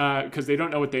 because they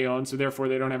don't know what they own, so therefore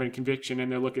they don't have any conviction,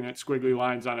 and they're looking at squiggly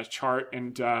lines on a chart,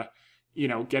 and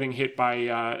getting hit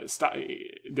by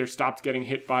they're stopped getting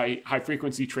hit by high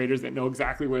frequency traders that know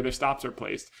exactly where their stops are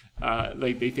placed.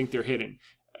 They think they're hidden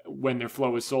when their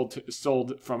flow is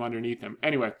sold from underneath them.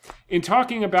 Anyway, in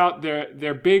talking about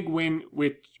their big win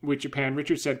with Japan,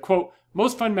 Richard said, quote,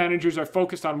 "Most fund managers are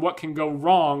focused on what can go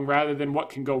wrong rather than what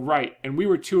can go right. And we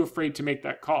were too afraid to make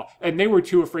that call. And they were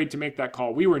too afraid to make that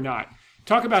call. We were not.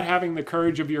 Talk about having the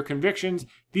courage of your convictions.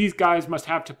 These guys must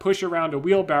have to push around a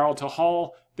wheelbarrow to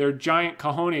haul their giant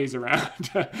cojones around."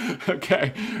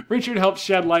 Okay. Richard helped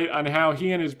shed light on how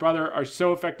he and his brother are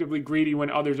so effectively greedy when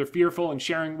others are fearful, and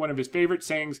sharing one of his favorite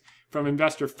sayings from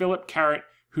investor Philip Carrot,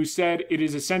 who said it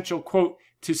is essential, quote,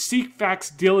 "to seek facts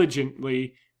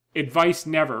diligently, advice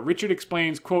never." Richard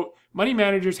explains, quote, "Money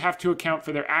managers have to account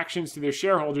for their actions to their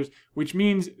shareholders, which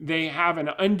means they have an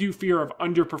undue fear of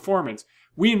underperformance.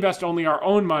 We invest only our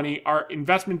own money. Our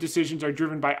investment decisions are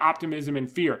driven by optimism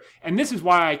and fear. And this is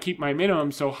why I keep my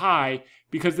minimum so high,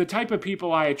 because the type of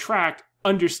people I attract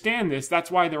understand this.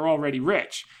 That's why they're already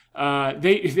rich.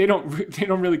 They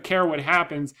don't really care what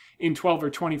happens in 12 or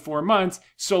 24 months,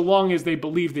 so long as they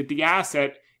believe that the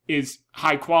asset is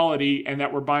high quality and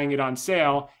that we're buying it on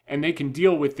sale, and they can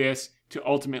deal with this to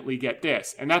ultimately get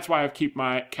this. And that's why I've kept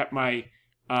my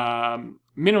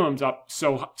minimums up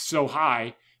so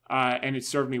high. And it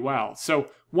served me well.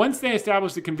 So once they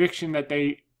establish the conviction that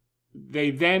they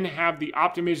then have the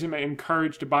optimism and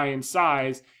courage to buy in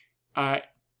size,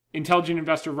 Intelligent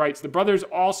Investor writes, the brothers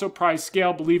also prize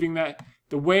scale, believing that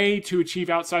the way to achieve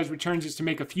outsized returns is to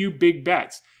make a few big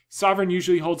bets. Sovereign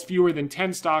usually holds fewer than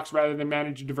 10 stocks rather than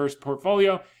manage a diverse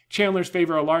portfolio. Chandlers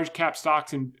favor a large cap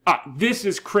stocks. And this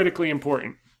is critically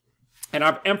important. And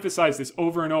I've emphasized this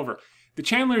over and over. The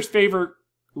Chandlers favor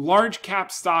large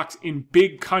cap stocks in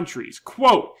big countries.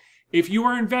 Quote, "If you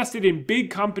are invested in big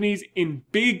companies in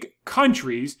big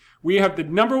countries," we have the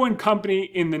 #1 company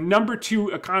in the #2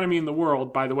 economy in the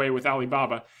world, by the way, with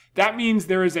Alibaba. "That means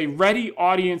there is a ready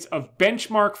audience of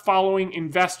benchmark following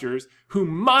investors who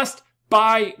must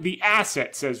buy the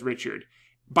asset," says Richard.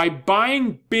 "By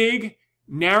buying big,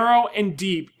 narrow, and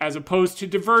deep, as opposed to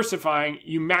diversifying,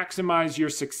 you maximize your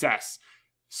success.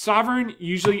 Sovereign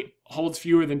usually holds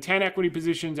fewer than 10 equity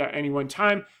positions at any one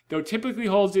time, though it typically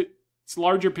holds its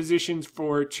larger positions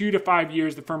for 2 to 5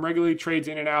 years. The firm regularly trades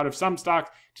in and out of some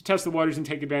stocks to test the waters and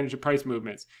take advantage of price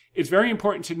movements. It's very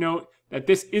important to note that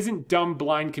this isn't dumb,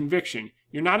 blind conviction.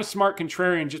 You're not a smart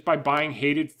contrarian just by buying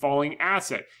hated falling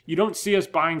asset. You don't see us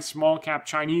buying small cap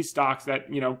Chinese stocks that,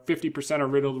 50% are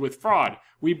riddled with fraud.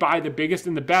 We buy the biggest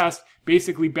and the best,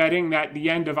 basically betting that the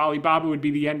end of Alibaba would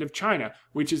be the end of China,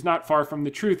 which is not far from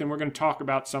the truth. And we're going to talk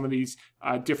about some of these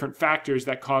different factors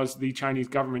that caused the Chinese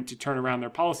government to turn around their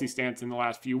policy stance in the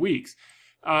last few weeks.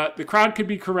 The crowd could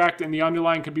be correct and the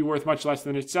underlying could be worth much less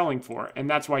than it's selling for. And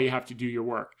that's why you have to do your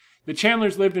work. The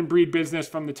Chandlers lived and breathed business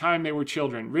from the time they were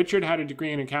children. Richard had a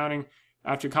degree in accounting.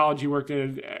 After college, he worked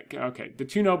okay, the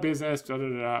two know business.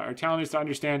 Our talent is to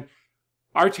understand.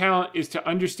 Our talent is to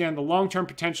understand the long-term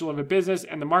potential of a business,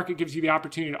 and the market gives you the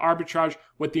opportunity to arbitrage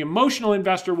what the emotional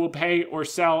investor will pay or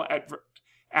sell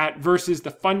at versus the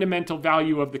fundamental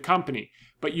value of the company.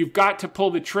 But you've got to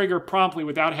pull the trigger promptly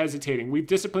without hesitating. We've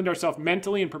disciplined ourselves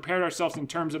mentally and prepared ourselves in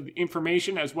terms of the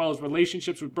information as well as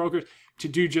relationships with brokers to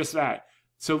do just that.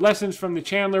 So lessons from the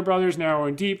Chandler brothers, narrow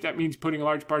and deep. That means putting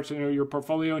large parts of your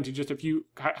portfolio into just a few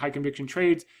high conviction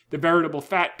trades. The veritable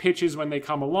fat pitches when they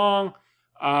come along.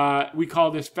 We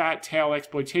call this fat tail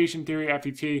exploitation theory,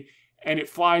 FET, and it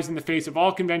flies in the face of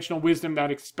all conventional wisdom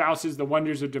that espouses the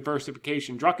wonders of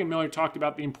diversification. Druckenmiller talked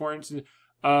about the importance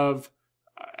of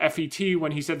FET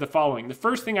when he said the following: the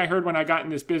first thing I heard when I got in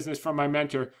this business from my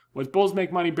mentor was bulls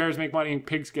make money, bears make money, and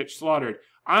pigs get slaughtered.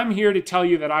 I'm here to tell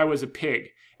you that I was a pig.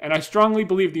 And I strongly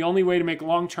believe the only way to make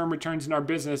long-term returns in our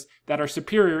business that are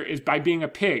superior is by being a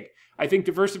pig. I think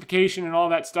diversification and all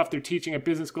that stuff they're teaching at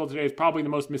business school today is probably the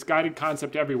most misguided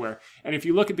concept everywhere. And if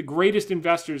you look at the greatest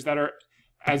investors that are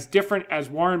as different as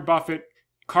Warren Buffett,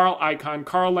 Carl Icahn,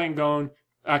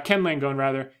 Ken Langone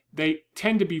rather, they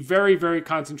tend to be very, very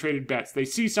concentrated bets. They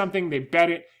see something, they bet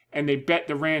it, and they bet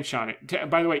the ranch on it.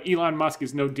 By the way, Elon Musk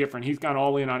is no different. He's gone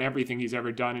all in on everything he's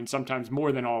ever done, and sometimes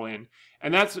more than all in.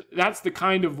 And that's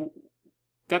kind of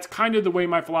the way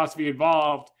my philosophy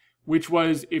evolved, which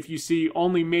was if you see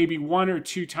only maybe 1 or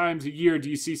 2 times a year do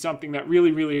you see something that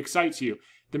really, really excites you.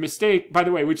 The mistake, by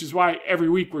the way, which is why every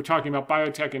week we're talking about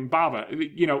biotech and BABA.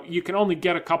 You know, you can only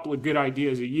get a couple of good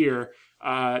ideas a year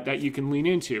that you can lean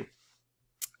into.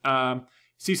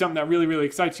 See something that really, really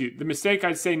excites you. The mistake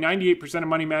I'd say 98% of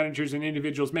money managers and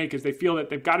individuals make is they feel that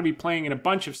they've got to be playing in a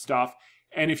bunch of stuff.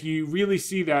 And if you really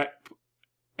see that,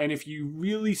 and if you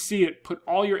really see it, put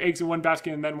all your eggs in one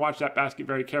basket and then watch that basket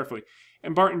very carefully.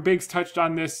 And Barton Biggs touched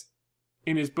on this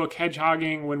in his book Hedge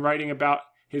Hogging when writing about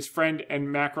his friend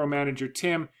and macro manager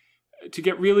Tim. To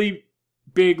get really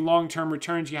big long-term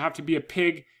returns, you have to be a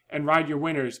pig and ride your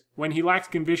winners. When he lacks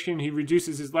conviction, he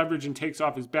reduces his leverage and takes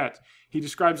off his bets. He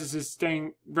describes this as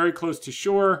staying very close to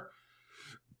shore.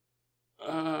 He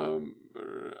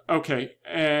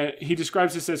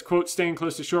describes this as, quote, staying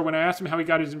close to shore. When I asked him how he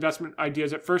got his investment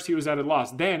ideas, at first he was at a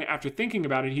loss. Then, after thinking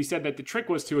about it, he said that the trick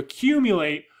was to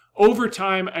accumulate over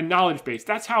time a knowledge base.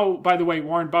 That's how, by the way,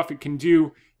 Warren Buffett can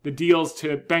do the deals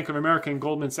to Bank of America and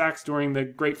Goldman Sachs during the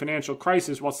great financial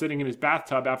crisis while sitting in his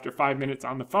bathtub after 5 minutes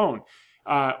on the phone.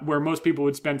 Where most people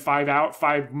would spend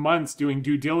 5 months doing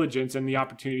due diligence and the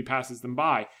opportunity passes them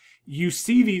by. You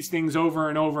see these things over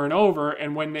and over and over,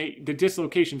 and when the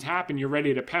dislocations happen, you're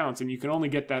ready to pounce, and you can only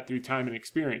get that through time and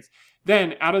experience.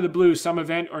 Then, out of the blue, some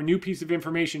event or new piece of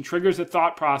information triggers a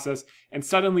thought process, and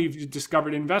suddenly you've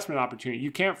discovered an investment opportunity.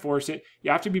 You can't force it. You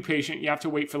have to be patient. You have to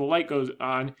wait for the light goes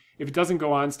on. If it doesn't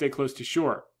go on, stay close to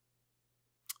shore.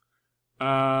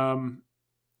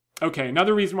 Okay,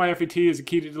 another reason why FET is a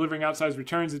key to delivering outsized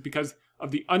returns is because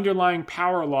of the underlying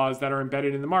power laws that are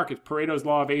embedded in the markets. Pareto's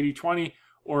law of 80-20,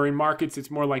 or in markets it's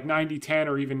more like 90-10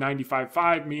 or even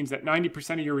 95-5, means that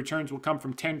 90% of your returns will come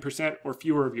from 10% or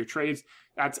fewer of your trades.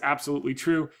 That's absolutely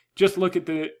true. Just look at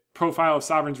the profile of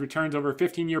Sovereign's returns over a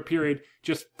 15-year period.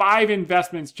 Just 5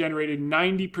 investments generated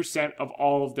 90% of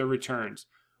all of their returns.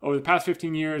 Over the past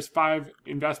 15 years, 5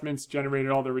 investments generated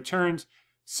all their returns.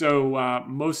 So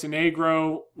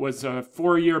Montenegro was a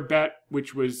 4-year bet,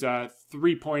 which was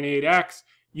 3.8x.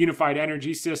 Unified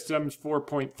Energy Systems,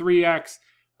 4.3x.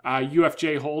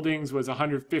 UFJ Holdings was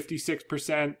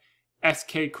 156%.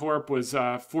 SK Corp was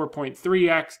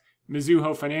 4.3x.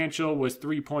 Mizuho Financial was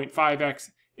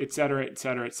 3.5x, et cetera, et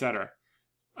cetera, et cetera.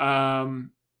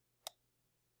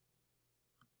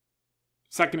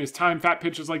 Second is time. Fat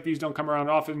pitches like these don't come around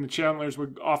often. The Chandlers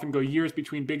would often go years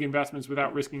between big investments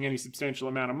without risking any substantial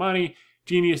amount of money.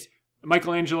 Genius.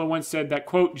 Michelangelo once said that,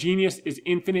 quote, genius is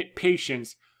infinite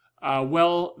patience.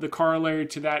 The corollary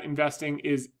to that investing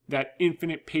is that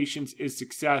infinite patience is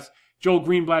success. Joel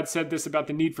Greenblatt said this about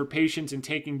the need for patience and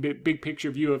taking big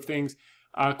picture view of things.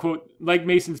 Quote, Legg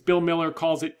Mason's Bill Miller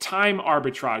calls it time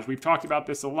arbitrage. We've talked about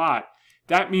this a lot.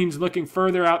 That means looking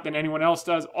further out than anyone else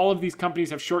does. All of these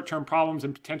companies have short-term problems,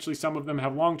 and potentially some of them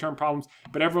have long-term problems,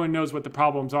 but everyone knows what the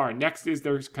problems are. Next is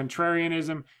there's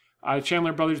contrarianism.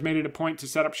 Chandler Brothers made it a point to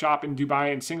set up shop in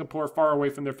Dubai and Singapore, far away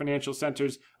from their financial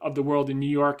centers of the world in New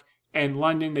York and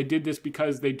London. They did this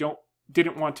because they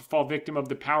didn't want to fall victim of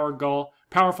the powerful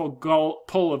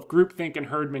pull of groupthink and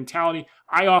herd mentality.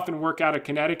 I often work out of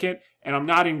Connecticut, and I'm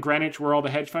not in Greenwich where all the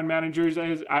hedge fund managers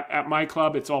is. At my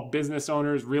club, it's all business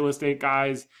owners, real estate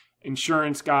guys,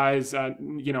 insurance guys,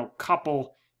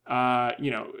 couple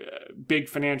big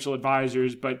financial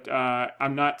advisors, but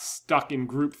I'm not stuck in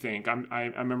groupthink.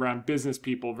 I'm around business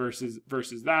people versus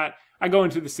that. I go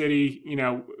into the city,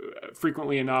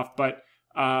 frequently enough, but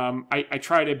I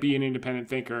try to be an independent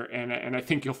thinker, and I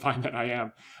think you'll find that I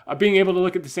am. Being able to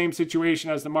look at the same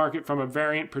situation as the market from a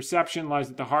variant perception lies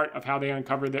at the heart of how they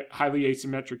uncover the highly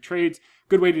asymmetric trades.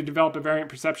 Good way to develop a variant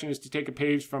perception is to take a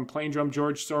page from Plaindrum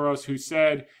George Soros, who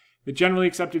said, "The generally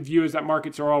accepted view is that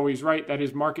markets are always right. That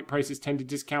is, market prices tend to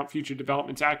discount future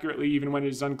developments accurately, even when it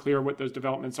is unclear what those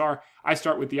developments are. I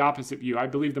start with the opposite view. I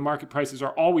believe the market prices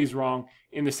are always wrong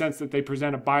in the sense that they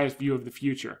present a biased view of the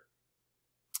future.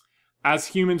 As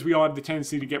humans, we all have the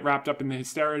tendency to get wrapped up in the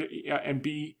hysteria and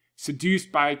be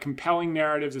seduced by compelling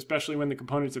narratives, especially when the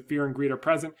components of fear and greed are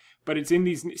present. But it's in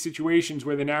these situations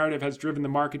where the narrative has driven the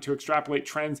market to extrapolate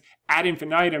trends ad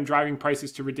infinitum, driving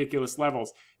prices to ridiculous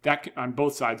levels. That can, on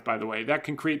both sides, by the way, that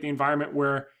can create the environment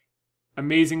where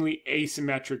amazingly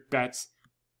asymmetric bets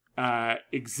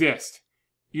exist.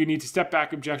 You need to step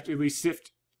back, objectively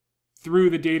sift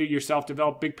through the data yourself,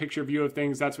 develop big picture view of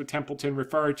things. That's what Templeton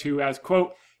referred to as,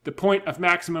 quote, the point of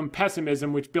maximum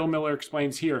pessimism, which Bill Miller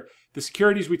explains here. The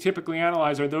securities we typically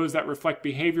analyze are those that reflect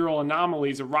behavioral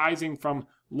anomalies arising from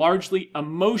largely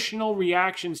emotional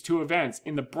reactions to events.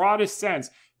 In the broadest sense,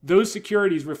 those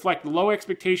securities reflect low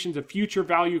expectations of future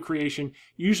value creation,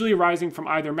 usually arising from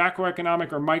either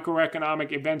macroeconomic or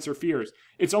microeconomic events or fears.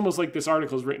 It's almost like this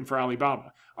article is written for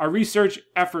Alibaba. Our research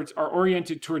efforts are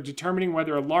oriented toward determining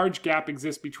whether a large gap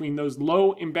exists between those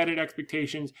low embedded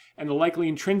expectations and the likely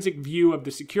intrinsic view of the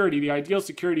security. The ideal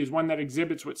security is one that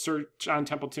exhibits what Sir John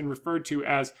Templeton referred to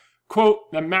as,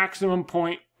 quote, the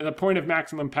point of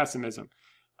maximum pessimism.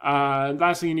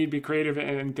 Lastly, you need to be creative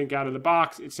and think out of the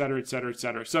box, et cetera, et cetera, et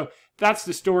cetera. So that's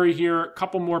the story here. A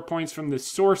couple more points from the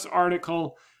source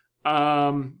article.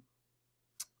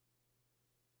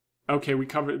 Okay, we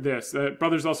covered this. The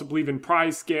brothers also believe in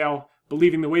prize scale,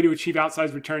 believing the way to achieve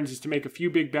outsized returns is to make a few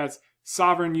big bets.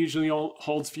 Sovereign usually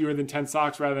holds fewer than 10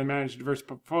 stocks rather than manage a diverse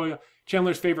portfolio.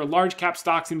 Chandlers favor large cap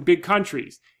stocks in big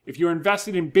countries. If you're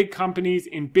invested in big companies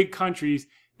in big countries,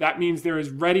 that means there is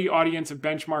ready audience of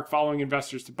benchmark following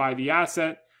investors to buy the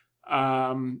asset,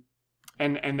 and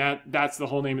that's the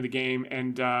whole name of the game.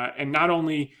 And not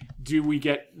only do we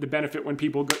get the benefit when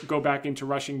people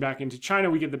rushing back into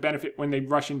China, we get the benefit when they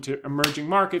rush into emerging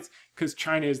markets, because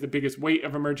China is the biggest weight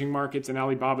of emerging markets, and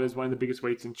Alibaba is one of the biggest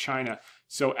weights in China.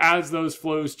 So as those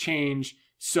flows change,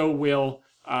 so will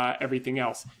everything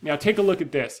else. Now take a look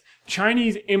at this.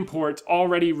 Chinese imports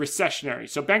already recessionary.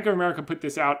 So Bank of America put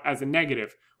this out as a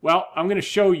negative. Well, I'm going to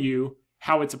show you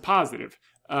how it's a positive,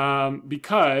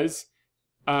 because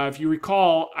if you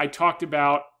recall, I talked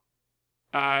about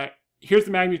here's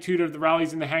the magnitude of the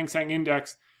rallies in the Hang Seng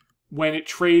Index when it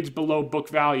trades below book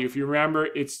value. If you remember,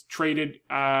 it's traded,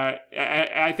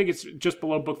 I think it's just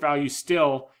below book value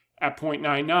still at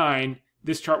 0.99.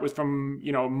 This chart was from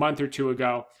a month or two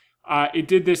ago. It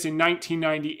did this in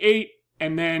 1998,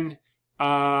 and then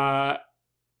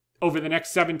over the next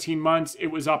 17 months,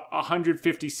 it was up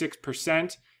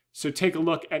 156%. So take a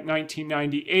look at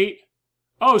 1998.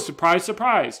 Oh, surprise,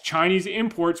 surprise. Chinese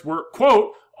imports were,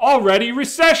 quote, already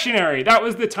recessionary. That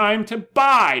was the time to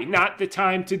buy, not the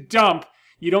time to dump.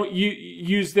 You don't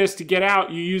use this to get out.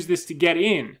 You use this to get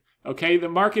in. Okay, the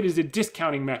market is a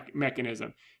discounting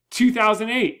mechanism.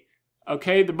 2008,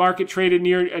 okay, the market traded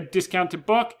near a discount to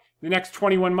book. The next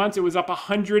 21 months, it was up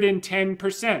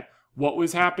 110%. What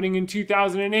was happening in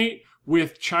 2008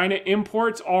 with China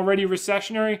imports already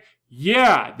recessionary?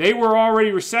 Yeah, they were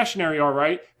already recessionary, all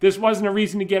right. This wasn't a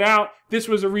reason to get out. This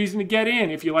was a reason to get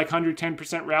in if you like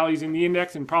 110% rallies in the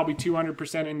index and probably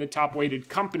 200% in the top weighted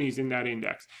companies in that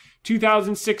index.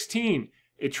 2016,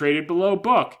 it traded below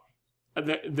book.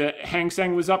 The Hang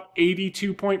Seng was up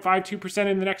 82.52%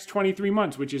 in the next 23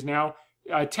 months, which is now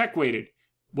tech weighted.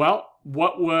 Well,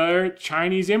 what were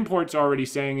Chinese imports already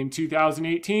saying in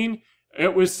 2018?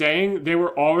 It was saying they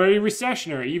were already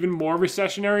recessionary, even more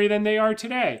recessionary than they are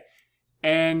today.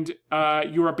 And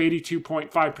you were up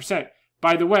 82.5%.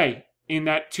 By the way, in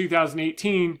that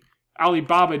 2018,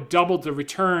 Alibaba doubled the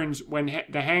returns when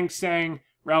the Hang Seng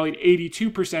rallied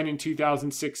 82% in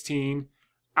 2016.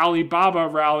 Alibaba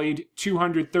rallied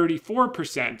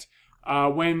 234%.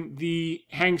 When the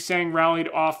Hang Seng rallied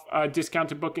off discount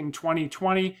to book in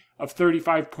 2020 of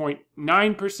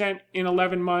 35.9% in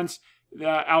 11 months,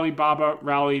 Alibaba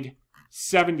rallied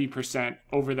 70%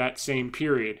 over that same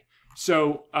period.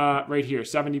 So right here,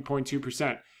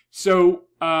 70.2%. So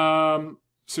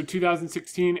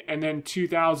 2016 and then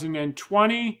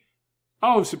 2020.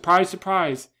 Oh, surprise,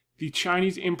 surprise. The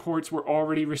Chinese imports were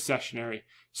already recessionary.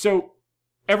 So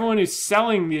everyone is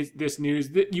selling this news,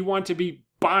 that you want to be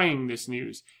buying this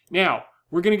news. Now,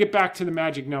 we're going to get back to the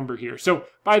magic number here. So,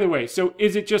 by the way, so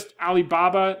is it just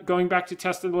Alibaba going back to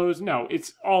test the lows? No,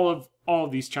 it's all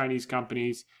of these Chinese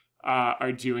companies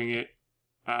are doing it.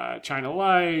 China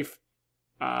Life,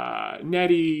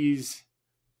 NetEase,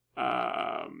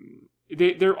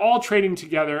 they're all trading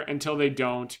together until they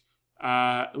don't.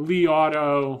 Li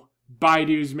Auto,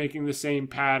 Baidu's making the same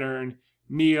pattern.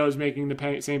 NIO's making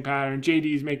the same pattern.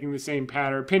 JD's making the same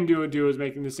pattern. Pinduoduo's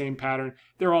making the same pattern.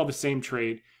 They're all the same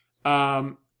trade.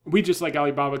 We just like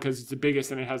Alibaba because it's the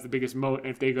biggest and it has the biggest moat. And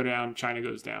if they go down, China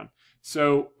goes down.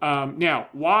 So now,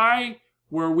 why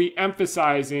were we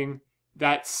emphasizing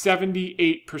that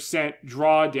 78%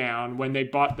 drawdown when they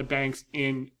bought the banks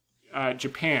in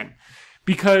Japan?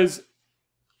 Because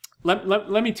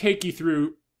let me take you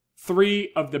through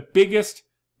 3 of the biggest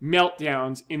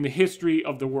meltdowns in the history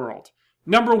of the world.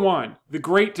 Number 1, the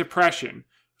Great Depression.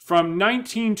 From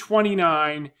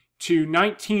 1929 to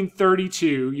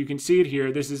 1932, you can see it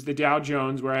here. This is the Dow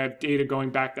Jones, where I have data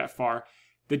going back that far.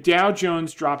 The Dow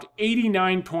Jones dropped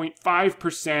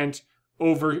 89.5%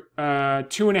 over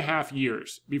 2.5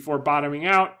 years before bottoming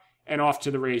out and off to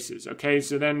the races. Okay,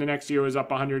 so then the next year was up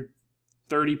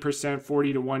 130%,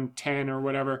 40 to 110 or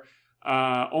whatever,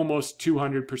 almost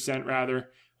 200% rather.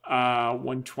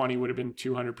 120 would have been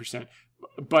 200%.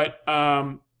 But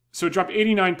so it dropped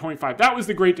 89.5. That was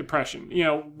the Great Depression. You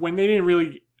know, when they didn't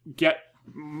really get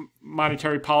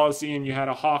monetary policy and you had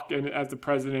a hawk as the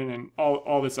president and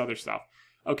all this other stuff.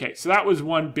 Okay, so that was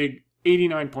one big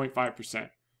 89.5%.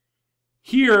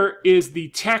 Here is the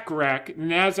tech wreck, the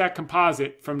NASDAQ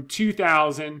composite from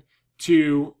 2000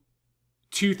 to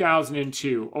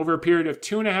 2002. Over a period of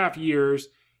 2.5 years,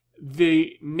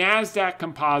 the NASDAQ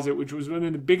composite, which was one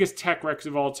of the biggest tech wrecks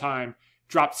of all time,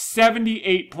 dropped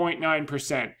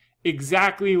 78.9%,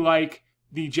 exactly like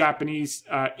the Japanese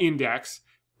index.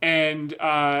 And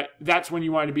that's when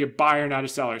you wanted to be a buyer, not a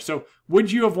seller. So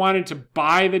would you have wanted to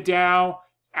buy the Dow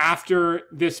after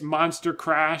this monster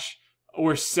crash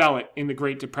or sell it in the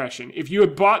Great Depression? If you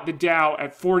had bought the Dow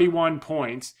at 41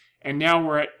 points and now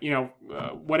we're at,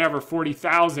 whatever,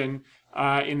 40,000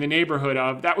 in the neighborhood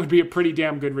of, that would be a pretty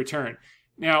damn good return.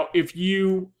 Now, if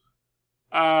you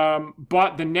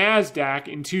bought the NASDAQ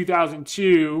in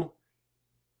 2002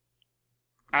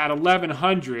 at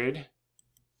 1,100,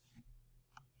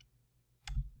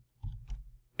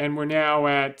 and we're now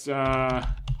at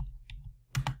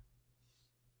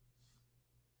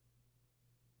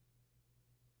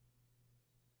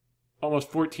almost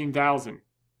 14,000.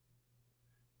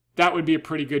 That would be a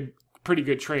pretty good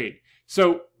trade.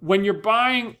 So when you're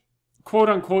buying, quote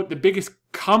unquote, the biggest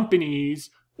companies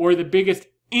or the biggest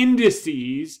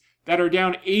indices that are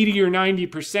down 80 or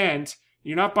 90%,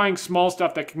 you're not buying small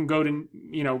stuff that can go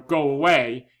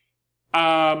away.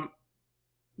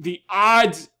 The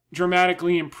odds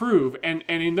dramatically improve. And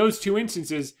in those 2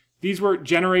 instances, these were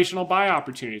generational buy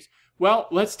opportunities. Well,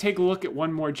 let's take a look at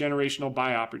one more generational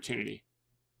buy opportunity.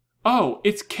 Oh,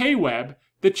 it's KWEB,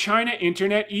 the China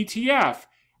Internet ETF.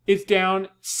 It's down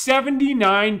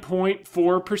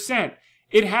 79.4%.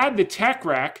 It had the tech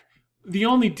wreck. The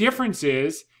only difference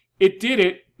is it did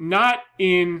it not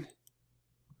in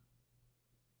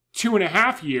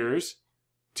 2.5 years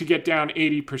to get down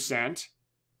 80%.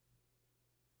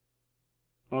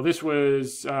 Well, this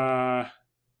was, okay,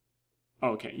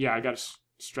 yeah, I got to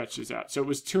stretch this out. So it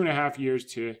was 2.5 years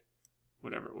to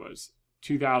whatever it was,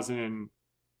 2000 and,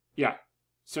 yeah.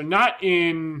 So not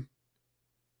in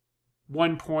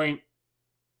 1 point,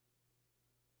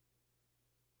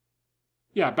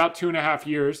 yeah, about 2.5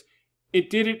 years. It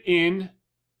did it in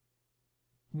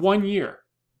 1 year.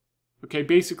 Okay,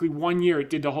 basically 1 year it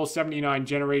did the whole 79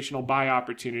 generational buy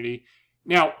opportunity.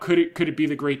 Now, could it be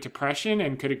the Great Depression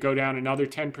and could it go down another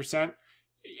 10%?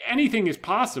 Anything is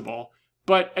possible,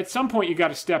 but at some point you got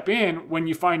to step in when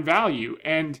you find value,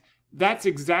 and that's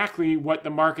exactly what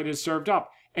the market has served up.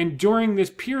 And during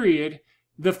this period,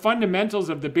 the fundamentals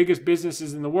of the biggest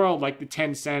businesses in the world, like the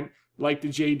Tencent, like the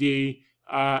JD,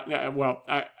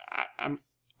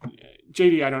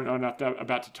 JD I don't know enough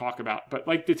about to talk about, but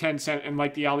like the Tencent and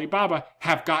like the Alibaba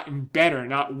have gotten better,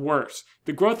 not worse.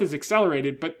 The growth has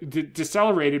accelerated, but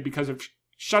decelerated because of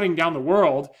shutting down the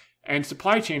world and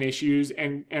supply chain issues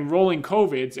and rolling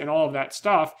COVIDs and all of that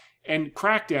stuff and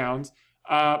crackdowns.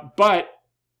 But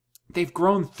they've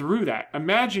grown through that.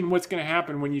 Imagine what's going to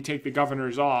happen when you take the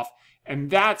governors off.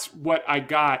 And that's what I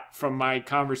got from my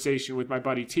conversation with my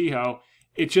buddy Tiho.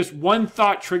 It's just one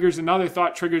thought triggers another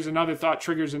thought, triggers another thought,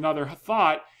 triggers another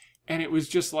thought. And it was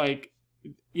just like,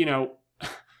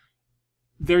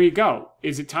 there you go.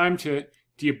 Is it time do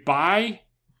you buy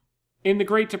in the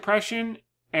Great Depression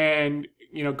and,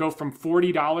 go from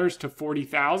 $40 to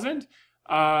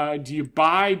 $40,000? Do you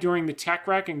buy during the tech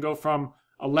wreck and go from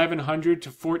 1,100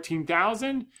 to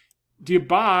 14,000? Do you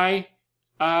buy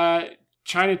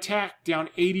China Tech down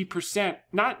 80%?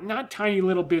 Not tiny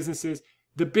little businesses,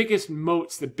 the biggest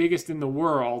moats, the biggest in the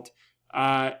world,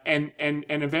 and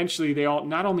eventually they all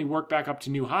not only work back up to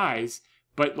new highs,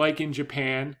 but like in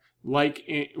Japan,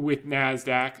 with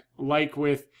NASDAQ, like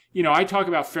with, I talk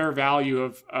about fair value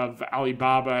of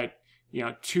Alibaba at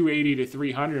 280 to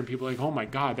 300, and people are like, oh my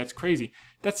God, that's crazy.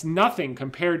 That's nothing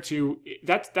compared to,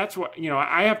 that's what,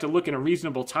 I have to look in a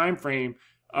reasonable time frame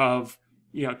of,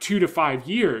 2 to 5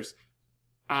 years.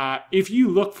 If you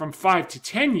look from 5 to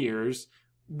 10 years,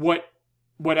 what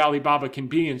Alibaba can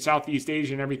be in Southeast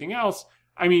Asia and everything else,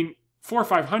 400 or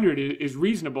 500 is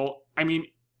reasonable.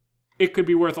 It could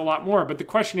be worth a lot more. But the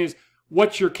question is,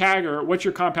 what's your CAGR? What's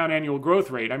your compound annual growth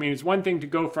rate? It's one thing to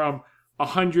go from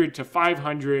 100 to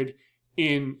 500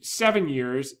 in 7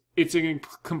 years. It's a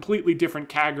completely different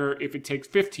CAGR if it takes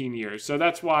 15 years. So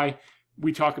that's why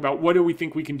we talk about what do we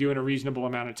think we can do in a reasonable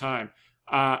amount of time.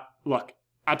 Look,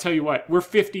 I'll tell you what, we're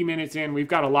 50 minutes in. We've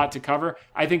got a lot to cover.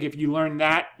 I think if you learn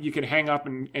that, you can hang up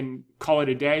and call it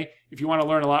a day. If you want to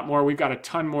learn a lot more, we've got a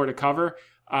ton more to cover.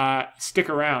 Stick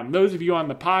around. Those of you on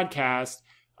the podcast,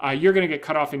 you're going to get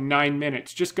cut off in 9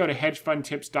 minutes. Just go to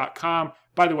hedgefundtips.com.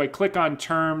 By the way, click on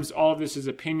terms. All of this is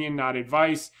opinion, not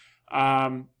advice.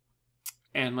 And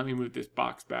let me move this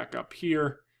box back up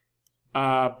here.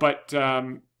 But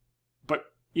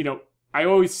I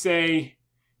always say,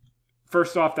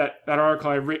 first off, that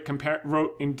article I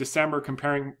wrote in December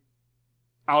comparing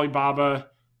Alibaba,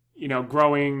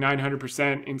 growing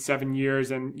 900% in 7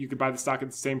 years, and you could buy the stock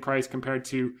at the same price, compared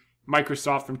to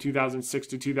Microsoft from 2006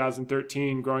 to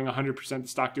 2013, growing 100%, the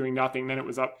stock doing nothing. Then it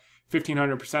was up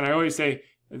 1,500%. I always say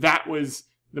that was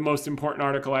the most important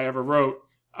article I ever wrote.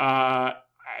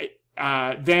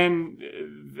 Then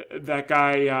that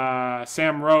guy,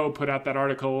 Sam Rowe, put out that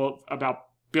article about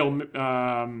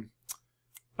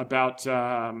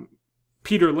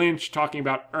Peter Lynch talking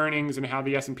about earnings and how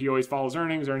the S&P always follows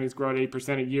earnings. Earnings grow at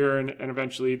 8% a year, and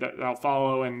eventually that'll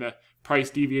follow, and the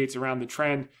price deviates around the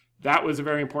trend. That was a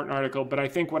very important article, but I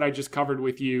think what I just covered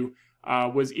with you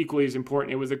was equally as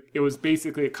important. It was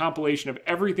basically a compilation of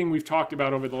everything we've talked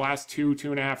about over the last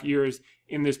 2.5 years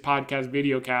in this podcast,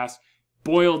 VideoCast,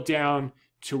 boiled down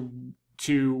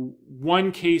to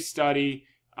one case study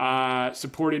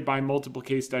supported by multiple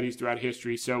case studies throughout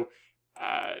history. So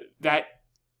that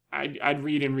I'd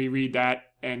read and reread that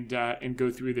and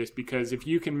go through this, because if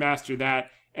you can master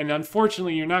that, and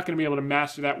unfortunately you're not going to be able to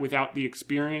master that without the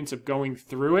experience of going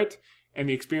through it and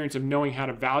the experience of knowing how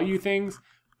to value things,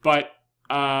 but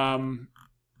you're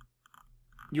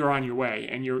on your way,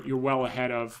 and you're well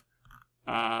ahead of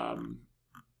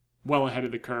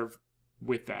the curve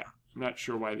with that. I'm not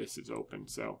sure why this is open,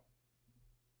 so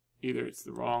either it's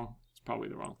probably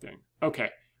the wrong thing. Okay,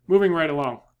 moving right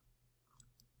along.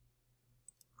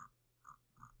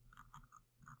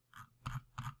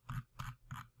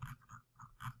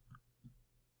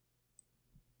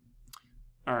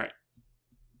 All right.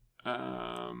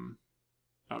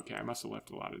 Okay, I must have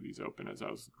left a lot of these open as I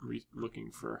was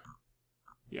looking for.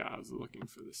 Yeah, I was looking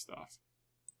for this stuff.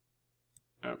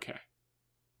 Okay.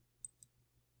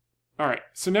 All right,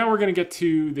 so now we're going to get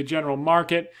to the general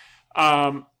market.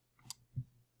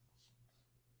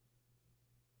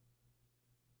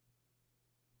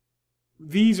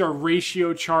 These are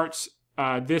ratio charts.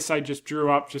 This I just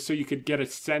drew up just so you could get a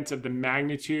sense of the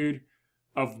magnitude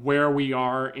of where we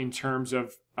are in terms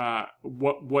of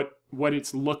what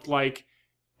it's looked like.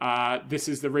 This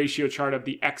is the ratio chart of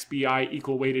the XBI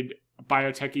equal weighted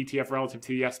biotech ETF relative to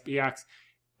the SPX,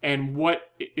 and what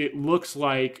it looks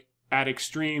like at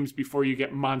extremes before you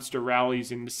get monster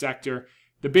rallies in the sector.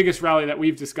 The biggest rally that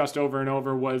we've discussed over and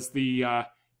over was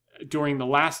during the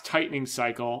last tightening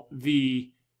cycle,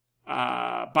 the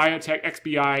biotech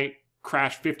XBI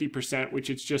crashed 50%, which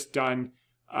it's just done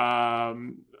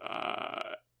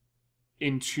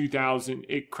in 2000.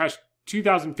 It crashed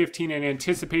 2015 in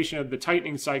anticipation of the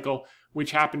tightening cycle,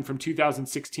 which happened from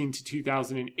 2016 to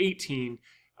 2018.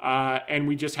 And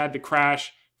we just had the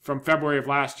crash from February of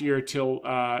last year till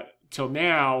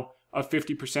now of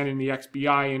 50% in the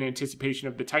XBI in anticipation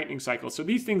of the tightening cycle. So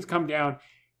these things come down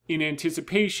in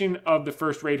anticipation of the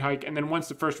first rate hike. And then once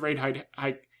the first rate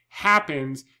hike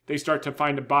happens, they start to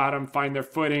find a bottom, find their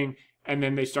footing, and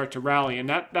then they start to rally. And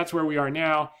that's where we are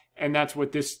now. And that's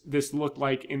what this looked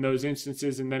like in those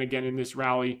instances. And then again in this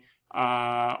rally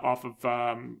off of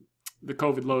the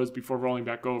COVID lows before rolling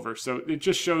back over. So it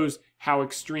just shows how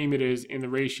extreme it is in the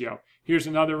ratio. Here's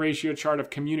another ratio chart of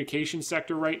communication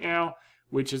sector right now,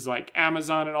 which is like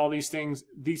Amazon and all these things.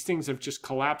 These things have just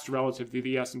collapsed relative to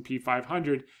the S&P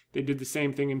 500. They did the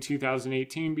same thing in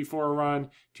 2018 before a run,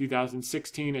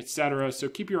 2016, etc. So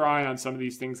keep your eye on some of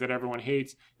these things that everyone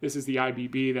hates. This is the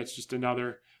IBB. That's just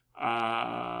another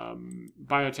biotech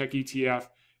ETF.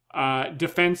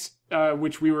 Defense,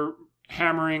 which we were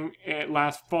hammering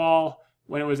last fall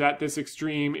when it was at this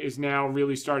extreme, is now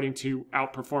really starting to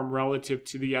outperform relative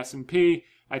to the S&P.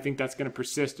 I think that's going to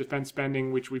persist. Defense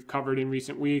spending, which we've covered in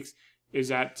recent weeks,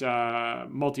 is at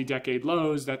multi-decade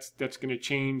lows. That's going to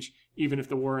change even if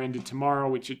the war ended tomorrow,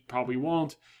 which it probably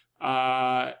won't.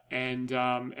 And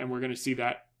we're going to see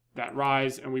that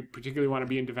rise. And we particularly want to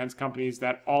be in defense companies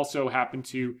that also happen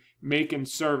to make and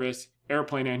service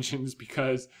airplane engines,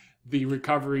 because the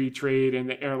recovery trade and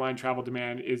the airline travel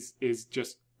demand is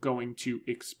just going to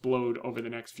explode over the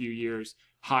next few years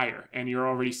higher. And you're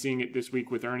already seeing it this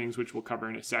week with earnings, which we'll cover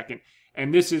in a second.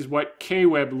 And this is what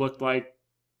K-Web looked like.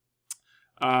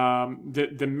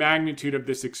 The magnitude of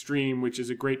this extreme, which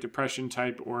is a Great Depression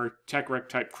type or tech wreck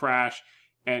type crash.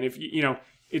 And if you know,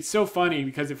 it's so funny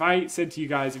because if I said to you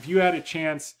guys, if you had a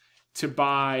chance to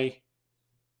buy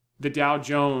the Dow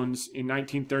Jones in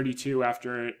 1932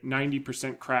 after a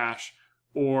 90% crash,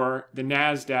 or the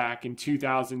NASDAQ in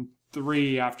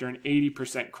 2003 after an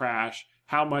 80% crash,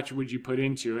 how much would you put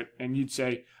into it? And you'd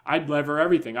say, I'd lever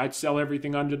everything. I'd sell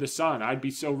everything under the sun. I'd be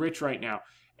so rich right now.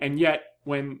 And yet,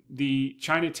 when the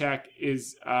China tech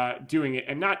is doing it,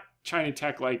 and not China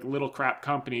tech like little crap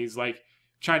companies, like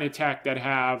China tech that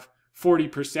have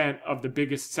 40% of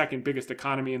the second biggest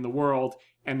economy in the world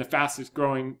and the fastest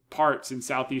growing parts in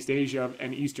Southeast Asia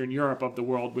and Eastern Europe of the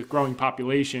world, with growing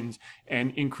populations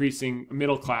and increasing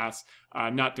middle class,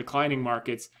 not declining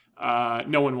markets,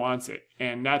 no one wants it.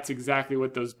 And that's exactly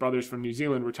what those brothers from New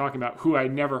Zealand were talking about, who I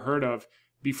never heard of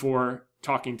before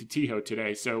talking to Tiho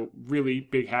today. So really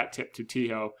big hat tip to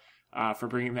Tiho for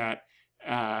bringing that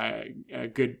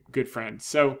good friend.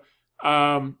 So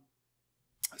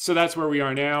so that's where we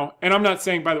are now. And I'm not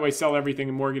saying, by the way, sell everything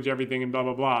and mortgage everything and blah,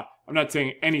 blah, blah. I'm not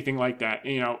saying anything like that.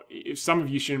 You know, if some of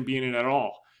you shouldn't be in it at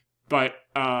all. But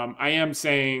I am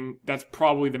saying that's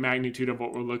probably the magnitude of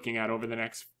what we're looking at over the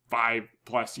next 5+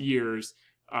 years,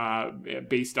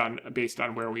 based on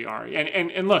where we are.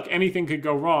 And look, anything could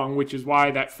go wrong, which is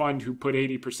why that fund who put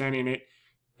 80% in it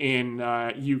in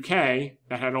UK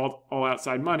that had all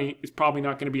outside money is probably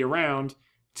not going to be around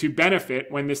to benefit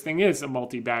when this thing is a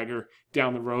multi-bagger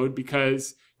down the road,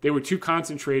 because they were too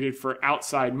concentrated for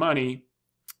outside money.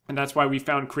 And that's why we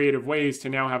found creative ways to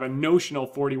now have a notional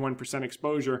 41%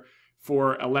 exposure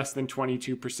for a less than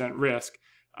 22% risk,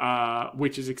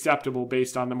 which is acceptable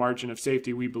based on the margin of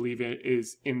safety we believe it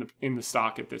is in the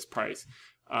stock at this price.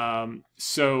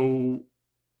 So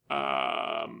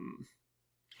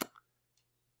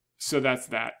that's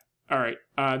that. All right,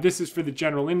 this is for the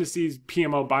general indices.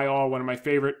 PMO buy all, one of my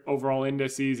favorite overall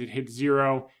indices. It hit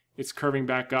 0. It's curving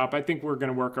back up. I think we're going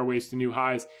to work our ways to new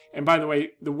highs. And by the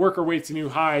way, the work our ways to new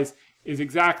highs is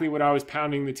exactly what I was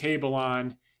pounding the table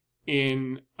on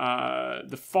in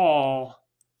the fall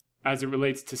as it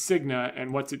relates to Cigna.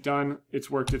 And what's it done? It's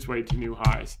worked its way to new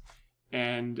highs,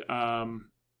 and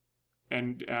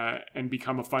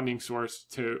become a funding source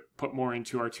to put more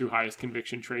into our 2 highest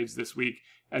conviction trades this week,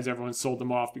 as everyone sold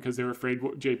them off because they were afraid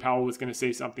Jay Powell was going to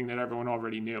say something that everyone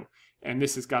already knew. And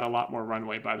this has got a lot more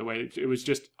runway, by the way. It was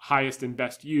just highest and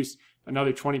best use.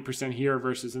 Another 20% here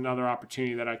versus another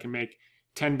opportunity that I can make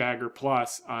 10-bagger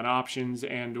plus on options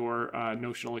and or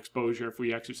notional exposure if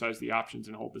we exercise the options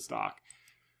and hold the stock.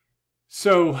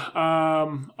 So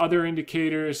other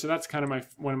indicators. So that's kind of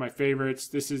one of my favorites.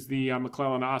 This is the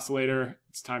McClellan oscillator.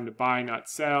 It's time to buy, not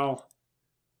sell.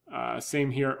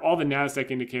 Same here. All the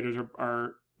NASDAQ indicators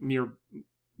are near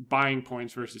buying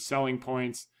points versus selling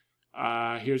points.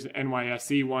 Here's the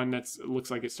NYSE one looks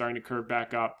like it's starting to curve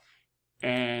back up.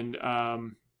 And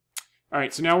all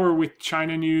right, so now we're with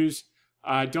China news.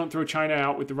 Don't throw China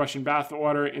out with the Russian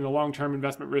bathwater. In the long-term,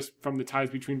 investment risk from the ties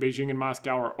between Beijing and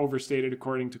Moscow are overstated,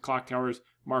 according to Clock Tower's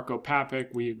Marco Papik.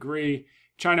 We agree.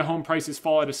 China home prices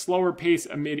fall at a slower pace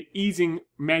amid easing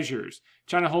measures.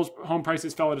 China home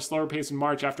prices fell at a slower pace in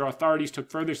March after authorities took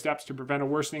further steps to prevent a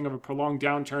worsening of a prolonged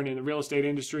downturn in the real estate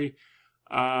industry,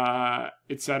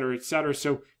 et cetera, et cetera.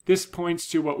 So this points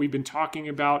to what we've been talking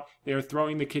about. They are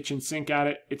throwing the kitchen sink at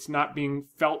it. It's not being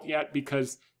felt yet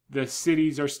because the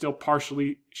cities are still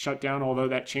partially shut down, although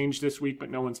that changed this week, but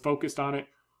no one's focused on it.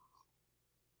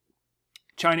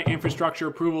 China infrastructure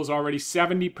approval is already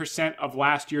 70% of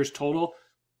last year's total.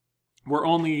 We're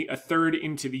only a third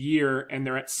into the year, and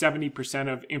they're at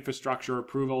 70% of infrastructure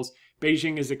approvals.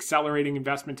 Beijing is accelerating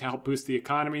investment to help boost the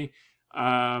economy.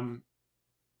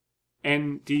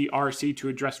 NDRC to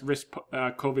address risk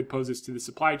COVID poses to the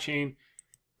supply chain.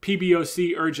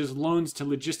 PBOC urges loans to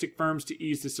logistic firms to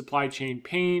ease the supply chain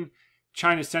pain.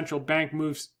 China's central bank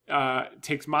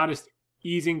takes modest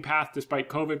easing path despite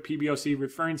COVID. PBOC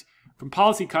refrains from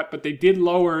policy cut, but they did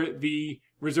lower the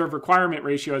reserve requirement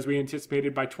ratio as we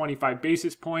anticipated by 25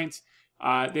 basis points.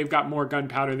 They've got more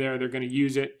gunpowder there. They're going to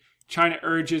use it. China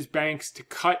urges banks to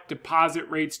cut deposit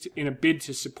rates in a bid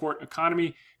to support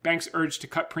economy. Banks urge to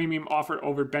cut premium offered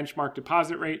over benchmark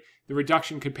deposit rate. The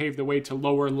reduction could pave the way to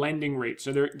lower lending rates.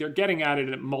 So they're getting at it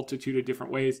in a multitude of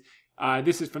different ways.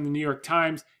 This is from the New York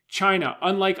Times. China,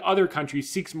 unlike other countries,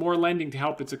 seeks more lending to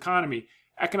help its economy.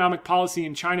 Economic policy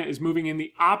in China is moving in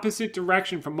the opposite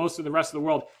direction from most of the rest of the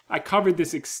world. I covered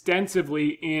this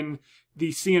extensively in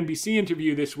the CNBC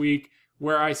interview this week,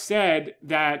 where I said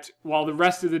that while the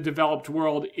rest of the developed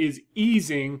world is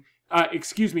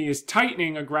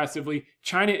tightening aggressively,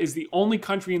 China is the only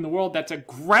country in the world that's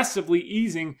aggressively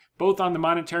easing both on the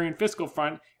monetary and fiscal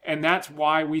front. And that's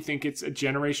why we think it's a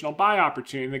generational buy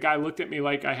opportunity. And the guy looked at me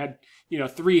like I had,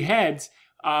 3 heads.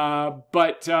 That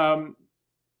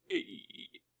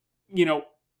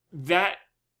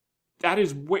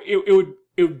is where it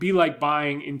would be like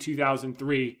buying in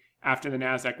 2003 after the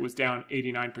Nasdaq was down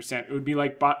 89%. It would be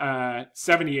like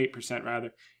 78%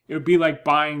 rather. It would be like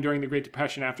buying during the Great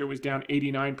Depression after it was down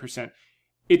 89%.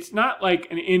 It's not like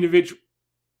an individual.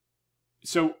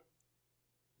 So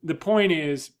the point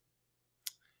is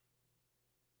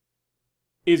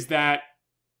that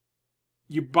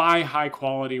you buy high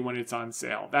quality when it's on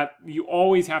sale. That you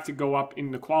always have to go up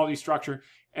in the quality structure.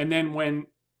 And then when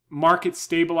markets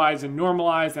stabilize and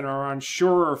normalize and are on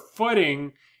surer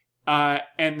footing,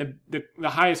 and the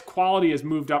highest quality has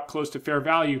moved up close to fair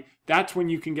value, that's when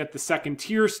you can get the second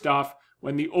tier stuff.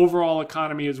 When the overall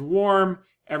economy is warm,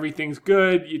 everything's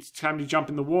good, it's time to jump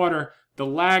in the water. The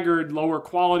laggard, lower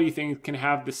quality things can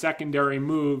have the secondary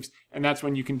moves, and that's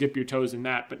when you can dip your toes in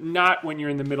that. But not when you're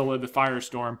in the middle of the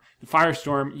firestorm. The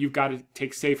firestorm, you've got to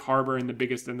take safe harbor in the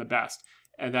biggest and the best,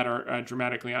 and that are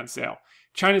dramatically on sale.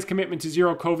 China's commitment to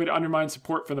zero COVID undermines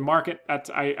support for the market.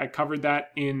 I covered that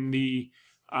in the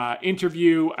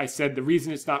interview. I said the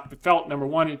reason it's not felt, number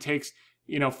one, it takes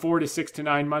 4 to 6 to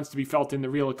 9 months to be felt in the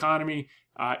real economy.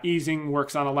 Easing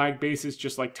works on a lag basis,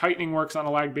 just like tightening works on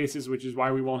a lag basis, which is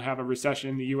why we won't have a recession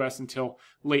in the U.S. until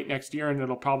late next year, and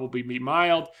it'll probably be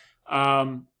mild.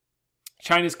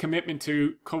 China's commitment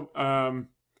to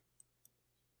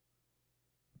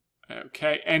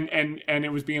and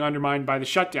it was being undermined by the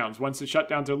shutdowns. Once the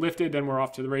shutdowns are lifted, then we're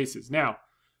off to the races. Now,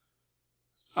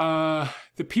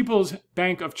 the People's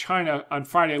Bank of China on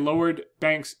Friday lowered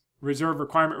bank's reserve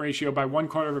requirement ratio by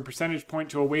 0.25 percentage point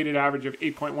to a weighted average of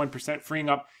 8.1%, freeing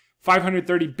up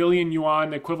 530 billion yuan,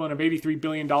 the equivalent of $83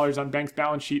 billion on bank's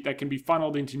balance sheet that can be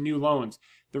funneled into new loans.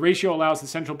 The ratio allows the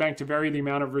central bank to vary the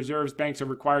amount of reserves banks are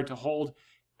required to hold,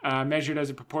 measured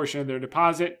as a proportion of their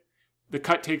deposit. The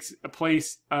cut takes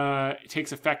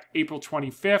effect April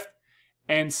 25th.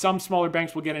 And some smaller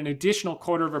banks will get an additional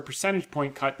 0.25 percentage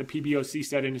point cut, the PBOC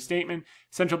said in a statement.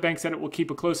 Central Bank said it will keep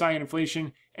a close eye on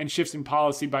inflation and shifts in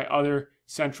policy by other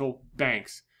central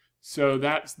banks. So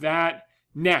that's that.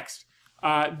 Next,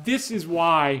 this is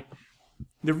why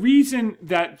the reason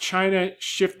that China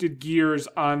shifted gears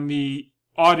on the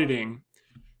auditing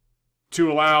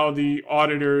to allow the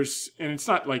auditors, and it's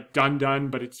not like done,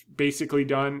 but it's basically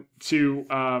done, to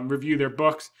review their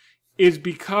books, is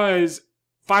because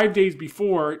 5 days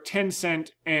before,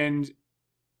 Tencent and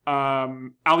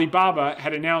Alibaba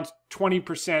had announced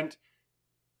 20%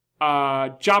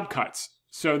 job cuts.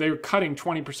 So they were cutting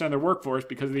 20% of their workforce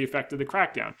because of the effect of the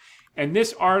crackdown. And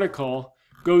this article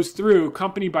goes through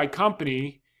company by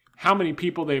company how many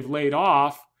people they've laid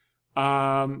off.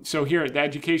 So here at the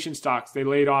education stocks, they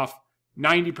laid off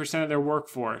 90% of their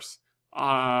workforce.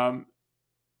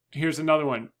 Here's another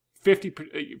one.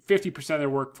 50% of their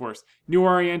workforce. New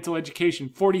Oriental Education,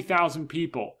 40,000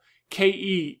 people.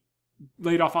 KE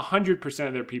laid off 100%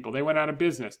 of their people. They went out of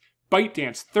business.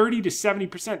 ByteDance, 30 to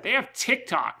 70%. They have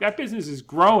TikTok. That business is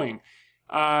growing.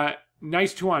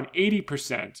 Nice Tuan,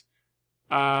 80%.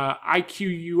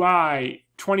 IQUI,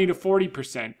 20 to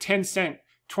 40%. Tencent,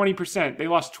 20%. They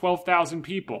lost 12,000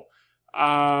 people.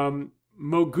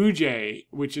 Moguje,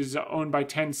 which is owned by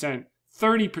Tencent,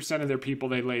 30% of their people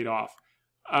they laid off.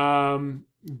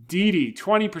 Didi,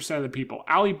 20% of the people.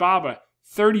 Alibaba,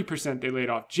 30% they laid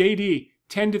off. JD,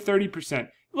 10 to 30%.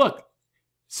 Look,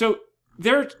 so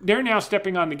they're now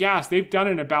stepping on the gas. They've done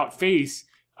an about face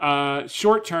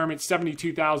Short term, it's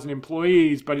 72,000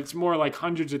 employees, but it's more like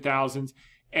hundreds of thousands.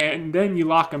 And then you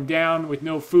lock them down with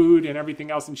no food and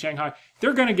everything else in Shanghai.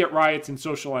 They're going to get riots and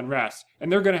social unrest. And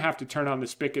they're going to have to turn on the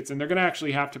spigots. And they're going to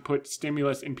actually have to put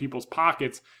stimulus in people's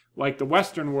pockets like the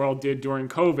Western world did during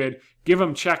COVID. Give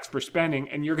them checks for spending.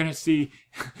 And you're going to see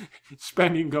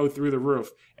spending go through the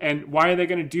roof. And why are they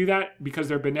going to do that? Because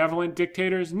they're benevolent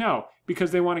dictators? No.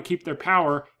 Because they want to keep their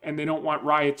power and they don't want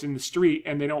riots in the street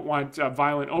and they don't want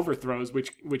violent overthrows,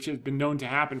 which has been known to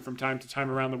happen from time to time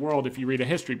around the world if you read a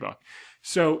history book.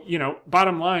 So, you know,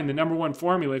 bottom line, the number one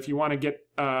formula, if you want to get,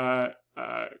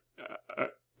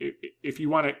 if you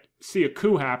want to see a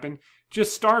coup happen,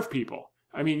 just starve people.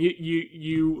 I mean,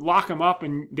 you lock them up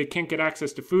and they can't get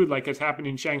access to food like has happened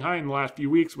in Shanghai in the last few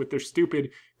weeks with their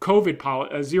stupid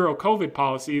zero COVID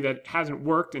policy that hasn't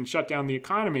worked and shut down the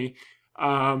economy.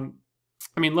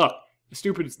 I mean, look,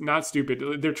 stupid is not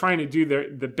stupid. They're trying to do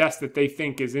the best that they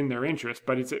think is in their interest,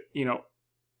 but it's, you know,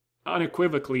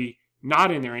 unequivocally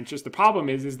not in their interest. The problem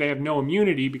is they have no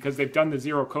immunity because they've done the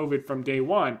zero COVID from day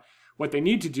one. What they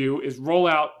need to do is roll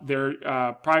out their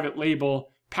private label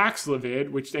Paxlovid,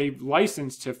 which they've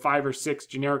licensed to 5 or 6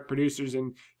 generic producers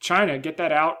in China. Get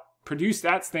that out, produce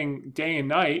that thing day and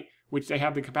night, which they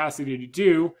have the capacity to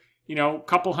do. You know, a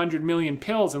couple 100 million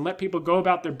pills and let people go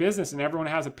about their business and everyone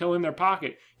has a pill in their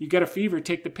pocket. You get a fever,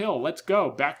 take the pill. Let's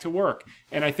go back to work.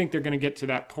 And I think they're going to get to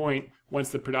that point once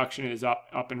the production is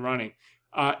up and running.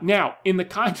 Now, in the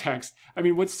context, I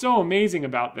mean, what's so amazing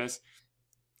about this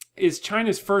is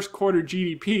China's first quarter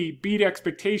GDP beat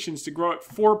expectations to grow at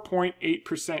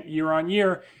 4.8% year on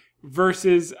year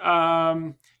versus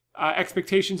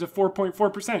expectations of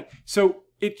 4.4%. So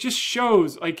it just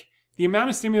shows like the amount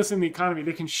of stimulus in the economy.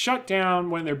 They can shut down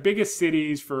one of their biggest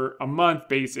cities for a month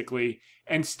basically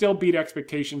and still beat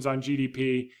expectations on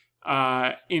GDP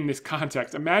in this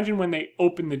context. Imagine when they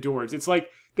open the doors. It's like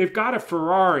they've got a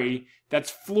Ferrari that's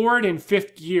floored in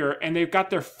 5th gear, and they've got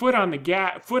their foot on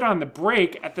the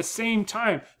brake at the same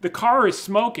time. The car is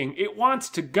smoking. It wants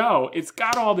to go. It's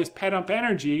got all this pent-up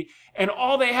energy, and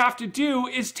all they have to do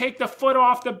is take the foot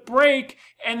off the brake,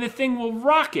 and the thing will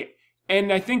rocket.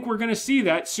 And I think we're going to see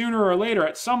that sooner or later.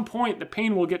 At some point, the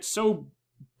pain will get so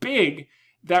big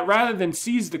that rather than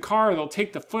seize the car, they'll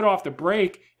take the foot off the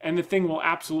brake, and the thing will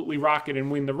absolutely rocket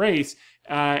and win the race.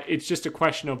 It's just a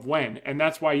question of when. And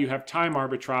that's why you have time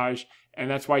arbitrage, and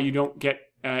that's why you don't get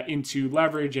into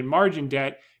leverage and margin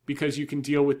debt, because you can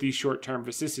deal with these short-term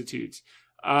vicissitudes.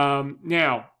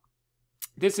 Now,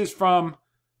 this is from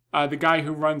the guy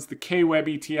who runs the K-Web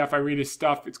ETF. I read his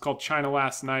stuff. It's called China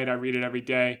Last Night. I read it every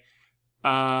day.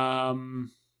 All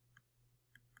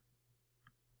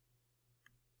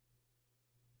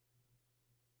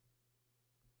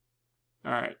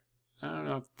right. I don't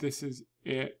know if this is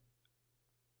it.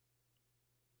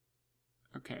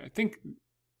 Okay, I think...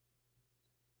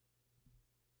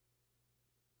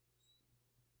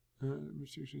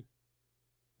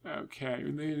 okay,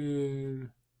 related...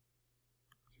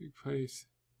 take place...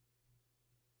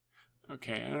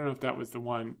 Okay, I don't know if that was the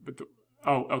one, but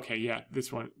oh, okay, yeah,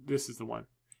 this one. This is the one.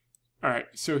 All right,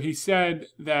 so he said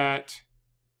that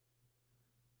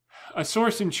a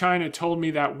source in China told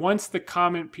me that once the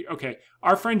comment... okay,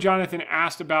 our friend Jonathan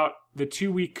asked about the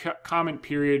 2-week comment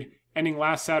period ending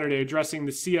last Saturday, addressing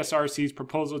the CSRC's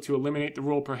proposal to eliminate the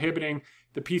rule prohibiting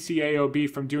the PCAOB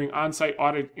from doing on-site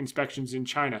audit inspections in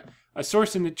China. A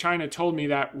source in China told me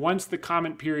that once the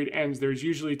comment period ends, there's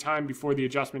usually time before the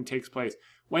adjustment takes place.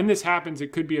 When this happens,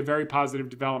 it could be a very positive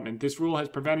development. This rule has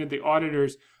prevented the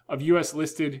auditors of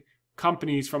U.S.-listed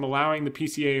companies from allowing the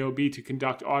PCAOB to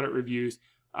conduct audit reviews.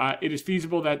 It is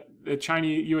feasible that the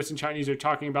U.S. and Chinese are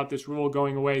talking about this rule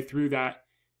going away through that.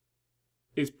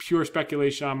 Is pure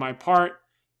speculation on my part.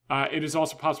 It is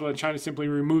also possible that China simply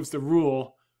removes the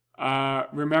rule.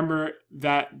 Remember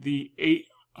that the 8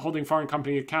 Holding Foreign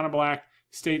Company Accountable Act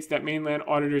states that mainland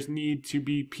auditors need to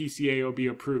be PCAOB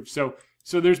approved. So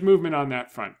there's movement on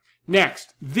that front.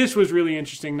 Next, this was really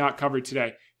interesting, not covered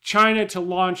today. China to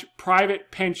launch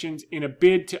private pensions in a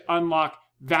bid to unlock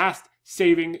vast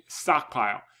saving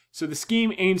stockpile. So the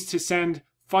scheme aims to send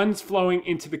funds flowing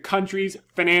into the country's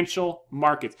financial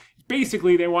markets.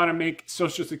 Basically, they want to make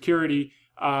Social Security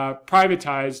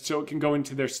privatized so it can go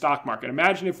into their stock market.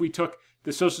 Imagine if we took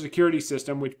the Social Security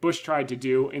system, which Bush tried to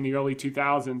do in the early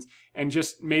 2000s, and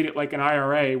just made it like an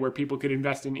IRA where people could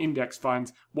invest in index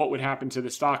funds. What would happen to the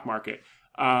stock market?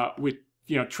 With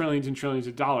trillions and trillions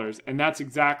of dollars. And that's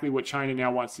exactly what China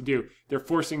now wants to do. They're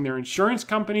forcing their insurance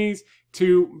companies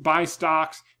to buy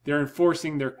stocks. They're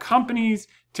enforcing their companies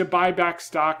to buy back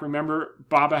stock. Remember,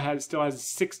 BABA still has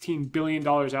 $16 billion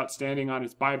outstanding on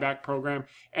its buyback program.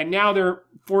 And now they're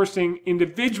forcing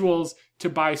individuals to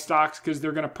buy stocks because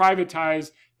they're going to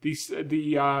privatize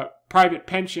the private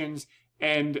pensions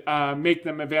and make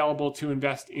them available to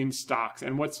invest in stocks.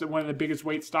 And what's one of the biggest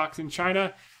weight stocks in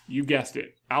China? You guessed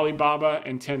it, Alibaba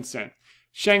and Tencent.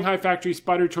 Shanghai factory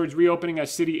sputtered towards reopening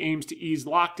as city aims to ease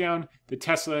lockdown. The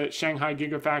Tesla Shanghai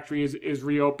Gigafactory is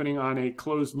reopening on a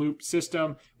closed-loop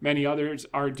system. Many others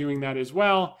are doing that as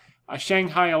well.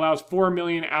 Shanghai allows 4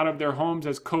 million out of their homes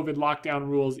as COVID lockdown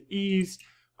rules ease.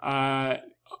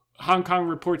 Hong Kong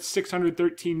reports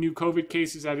 613 new COVID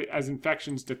cases as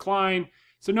infections decline.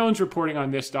 So no one's reporting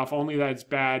on this stuff, only that it's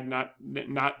bad,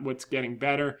 not what's getting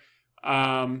better.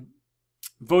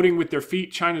 Voting with their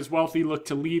feet, China's wealthy look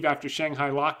to leave after Shanghai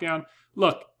lockdown.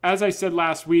 Look, as I said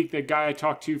last week, the guy I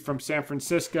talked to from San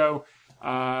Francisco,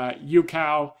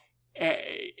 Yukao,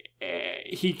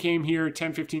 he came here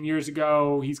 10, 15 years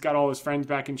ago. He's got all his friends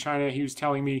back in China. He was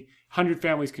telling me 100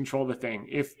 families control the thing.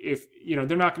 If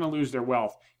they're not going to lose their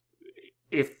wealth.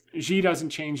 If Xi doesn't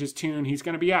change his tune, he's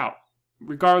going to be out,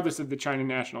 regardless of the China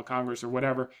National Congress or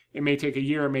whatever. It may take a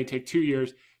year, it may take 2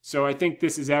 years. So I think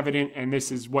this is evident, and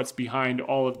this is what's behind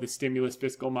all of the stimulus,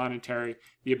 fiscal, monetary,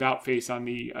 the about face on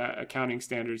the accounting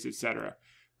standards, etc.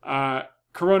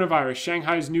 Coronavirus.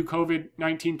 Shanghai's new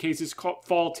COVID-19 cases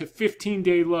fall to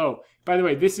 15-day low. By the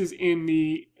way, this is in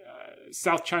the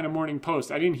South China Morning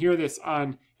Post. I didn't hear this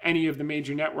on any of the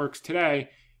major networks today.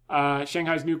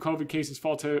 Shanghai's new COVID cases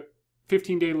fall to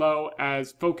 15-day low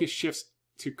as focus shifts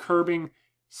to curbing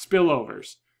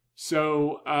spillovers.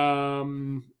 So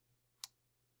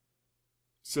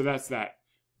that's that.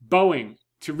 Boeing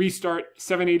to restart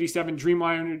 787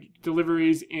 Dreamliner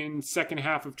deliveries in second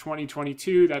half of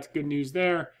 2022. That's good news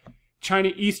there.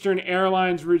 China Eastern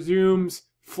Airlines resumes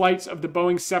flights of the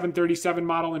Boeing 737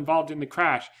 model involved in the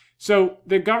crash. So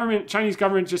the Chinese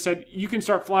government just said, you can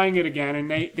start flying it again. And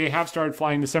they have started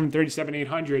flying the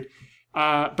 737-800.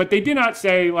 But they did not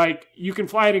say, you can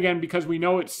fly it again because we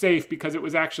know it's safe because it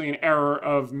was actually an error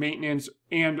of maintenance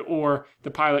and or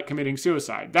the pilot committing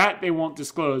suicide. That they won't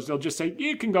disclose. They'll just say,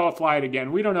 you can go fly it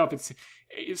again. We don't know if it's...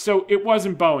 So it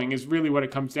wasn't Boeing is really what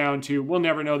it comes down to. We'll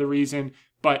never know the reason,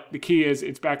 but the key is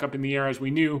it's back up in the air as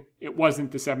we knew. It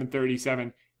wasn't the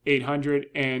 737-800,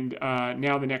 and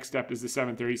now the next step is the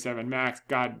 737 MAX.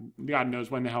 God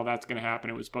knows when the hell that's going to happen.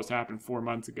 It was supposed to happen 4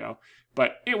 months ago.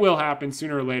 But it will happen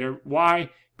sooner or later. Why?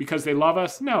 Because they love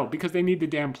us? No, because they need the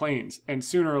damn planes. And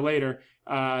sooner or later,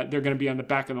 they're going to be on the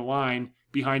back of the line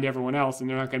behind everyone else, and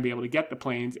they're not going to be able to get the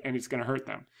planes, and it's going to hurt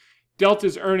them.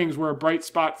 Delta's earnings were a bright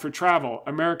spot for travel.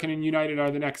 American and United are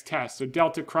the next test. So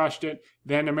Delta crushed it.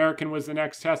 Then American was the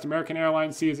next test. American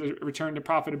Airlines sees a return to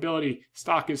profitability.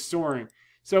 Stock is soaring.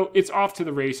 So it's off to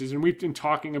the races. And we've been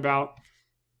talking about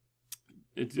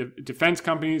defense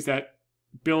companies that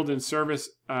build and service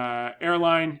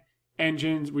airline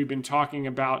engines. We've been talking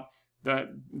about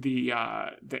the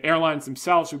airlines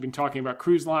themselves. We've been talking about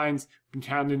cruise lines. We've been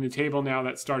pounding the table now.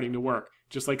 That's starting to work.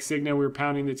 Just like Cigna, we were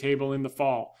pounding the table in the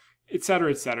fall, et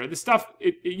cetera, et cetera. The stuff,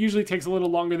 it usually takes a little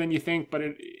longer than you think, but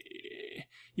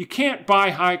you can't buy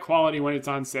high quality when it's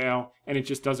on sale, and it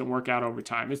just doesn't work out over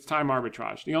time. It's time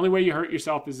arbitrage. The only way you hurt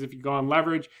yourself is if you go on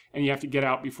leverage and you have to get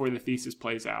out before the thesis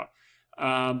plays out.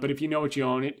 But if you know what you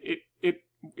own,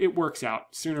 it works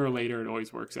out. Sooner or later, it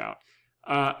always works out.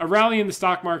 A rally in the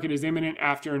stock market is imminent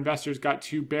after investors got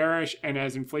too bearish and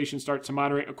as inflation starts to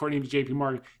moderate, according to JP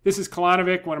Morgan. This is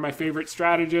Kalanovic, one of my favorite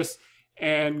strategists.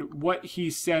 And what he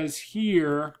says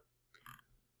here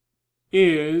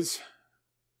is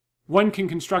one can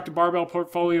construct a barbell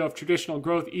portfolio of traditional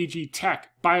growth, e.g. tech,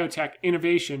 biotech,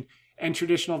 innovation, and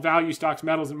traditional value stocks,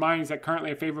 metals, and minings that currently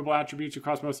have favorable attributes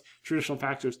across most traditional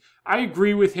factors. I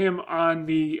agree with him on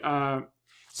the...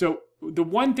 So the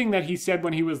one thing that he said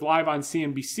when he was live on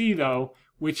CNBC, though,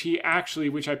 which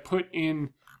I put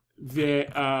in the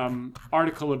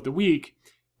article of the week,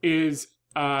 is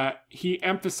he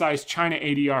emphasized China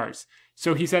ADRs.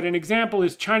 So he said an example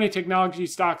is China technology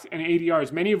stocks and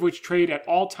ADRs, many of which trade at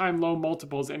all-time low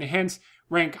multiples and hence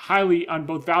rank highly on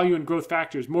both value and growth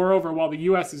factors. Moreover, while the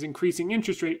U.S. is increasing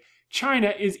interest rate,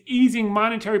 China is easing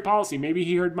monetary policy. Maybe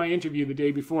he heard my interview the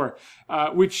day before,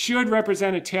 which should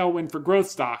represent a tailwind for growth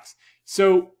stocks.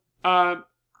 So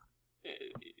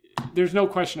there's no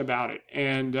question about it.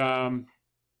 And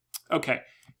okay,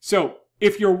 so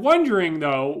If you're wondering,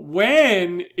 though,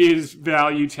 when is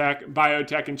value tech,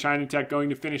 biotech, and China tech going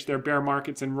to finish their bear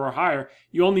markets and roar higher,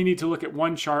 you only need to look at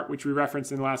one chart, which we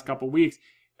referenced in the last couple of weeks.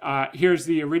 Here's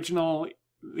the original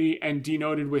and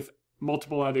denoted with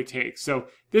multiple other takes. So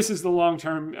this is the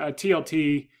long-term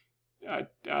TLT,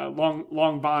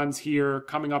 long bonds here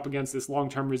coming up against this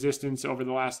long-term resistance over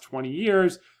the last 20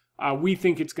 years. We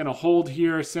think it's going to hold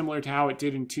here, similar to how it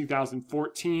did in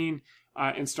 2014,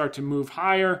 and start to move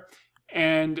higher.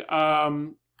 And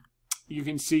you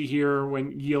can see here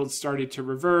when yields started to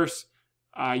reverse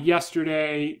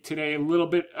yesterday, today a little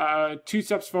bit, 2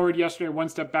 steps forward yesterday, 1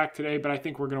 step back today, but I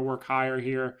think we're going to work higher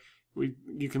here.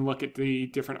 You can look at the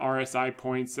different RSI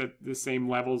points at the same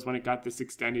levels. When it got this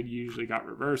extended, you usually got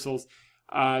reversals.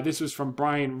 This was from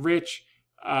Brian Rich.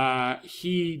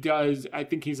 He does, I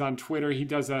think he's on Twitter. He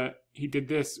did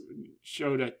this,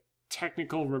 showed a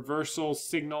technical reversal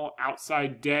signal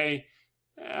outside day.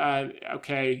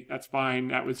 Okay, that's fine.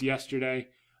 That was yesterday.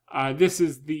 This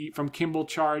is from Kimball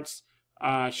charts,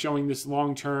 showing this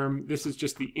long term. This is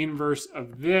just the inverse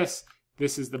of this.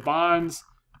 This is the bonds.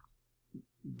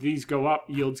 These go up,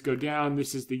 yields go down.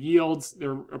 This is the yields.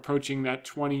 They're approaching that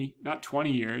 20, not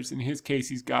 20 years. In his case,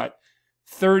 he's got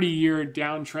 30-year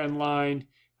downtrend line,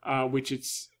 which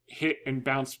it's hit and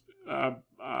bounced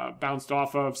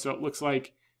off of. So it looks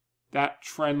like that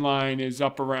trend line is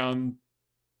up around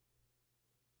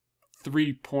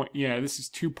 3 point. Yeah, this is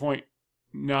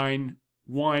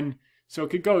 2.91. So it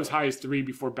could go as high as 3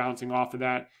 before bouncing off of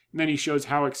that. And then he shows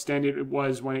how extended it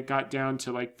was when it got down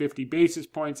to like 50 basis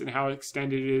points and how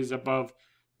extended it is above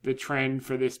the trend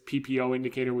for this PPO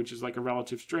indicator, which is like a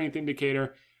relative strength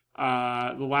indicator.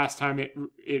 The last time it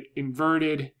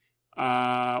inverted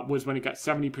was when it got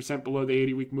 70% below the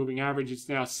 80-week moving average. It's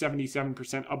now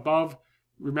 77% above.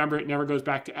 Remember, it never goes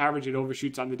back to average. It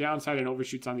overshoots on the downside and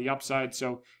overshoots on the upside.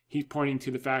 So he's pointing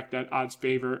to the fact that odds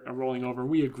favor a rolling over.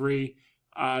 We agree.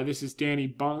 This is Danny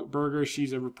Berger.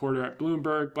 She's a reporter at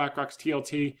Bloomberg. BlackRock's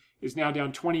TLT is now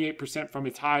down 28% from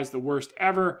its highs, the worst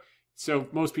ever. So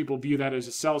most people view that as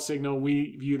a sell signal.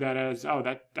 We view that as, oh,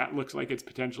 that looks like it's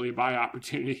potentially a buy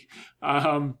opportunity.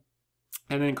 And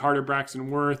then Carter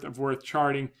Braxton Worth of Worth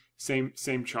Charting, same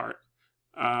chart.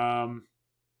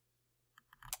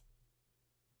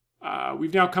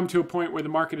 We've now come to a point where the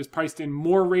market has priced in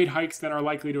more rate hikes than are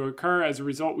likely to occur. As a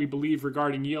result, we believe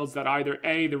regarding yields that either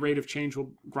A, the rate of change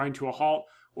will grind to a halt,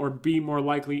 or B, more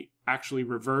likely actually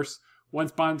reverse.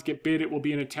 Once bonds get bid, it will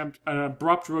be an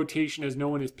abrupt rotation as no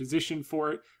one is positioned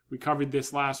for it. We covered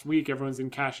this last week. Everyone's in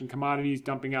cash and commodities,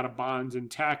 dumping out of bonds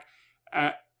and tech.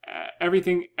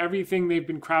 Everything they've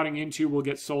been crowding into will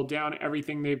get sold down.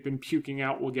 Everything they've been puking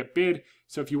out will get bid.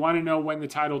 So if you want to know when the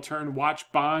tide will turn, watch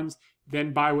bonds,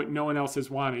 then buy what no one else has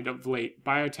wanted of late.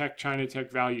 Biotech, China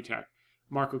tech, value tech.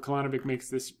 Marko Kolanovic makes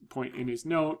this point in his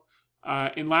note.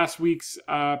 In last week's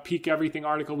Peak Everything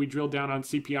article, we drilled down on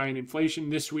CPI and inflation.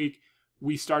 This week,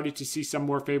 we started to see some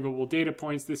more favorable data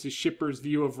points. This is shippers'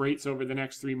 view of rates over the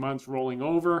next 3 months rolling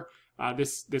over.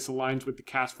 This aligns with the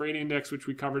Cass Freight Index, which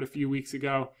we covered a few weeks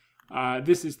ago.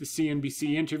 This is the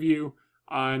CNBC interview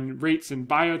on rates and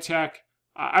biotech.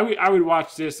 I would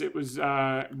watch this. It was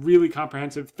really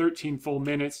comprehensive, 13 full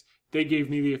minutes. They gave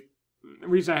me the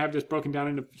reason I have this broken down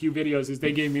into a few videos is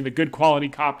they gave me the good quality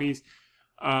copies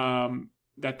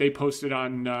that they posted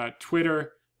on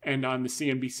Twitter and on the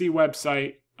CNBC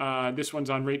website. This one's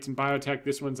on rates and biotech.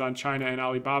 This one's on China and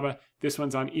Alibaba. This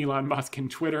one's on Elon Musk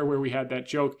and Twitter, where we had that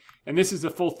joke. And this is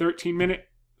the full 13-minute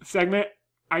segment.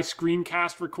 I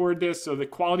screencast record this, so the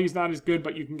quality's not as good,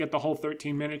 but you can get the whole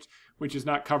 13 minutes, which is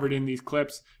not covered in these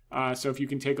clips. So if you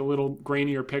can take a little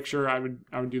grainier picture, I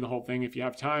would do the whole thing if you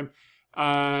have time.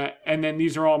 And then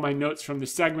these are all my notes from the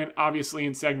segment. Obviously,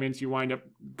 in segments, you wind up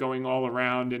going all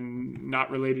around and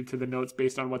not related to the notes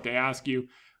based on what they ask you.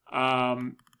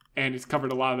 And it's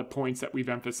covered a lot of the points that we've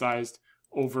emphasized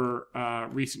over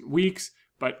recent weeks,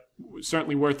 but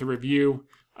certainly worth a review.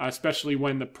 Especially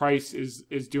when the price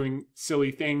is doing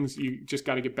silly things. You just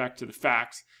got to get back to the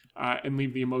facts and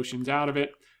leave the emotions out of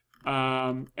it.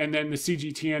 And then the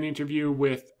CGTN interview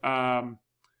with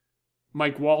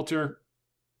Mike Walter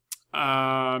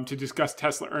to discuss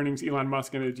Tesla earnings, Elon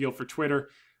Musk, and a deal for Twitter.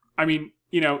 I mean,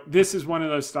 this is one of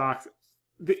those stocks.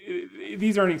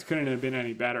 These earnings couldn't have been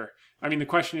any better. I mean, the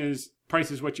question is, price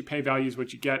is what you pay, value is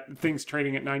what you get. Things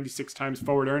trading at 96 times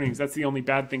forward earnings. That's the only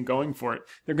bad thing going for it.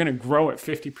 They're going to grow at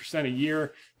 50% a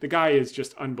year. The guy is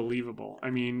just unbelievable.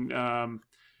 I mean,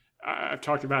 I've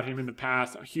talked about him in the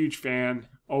past. A huge fan,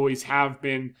 always have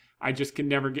been. I just can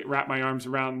never wrap my arms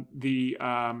around the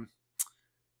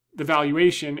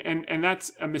valuation, and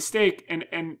that's a mistake.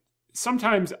 And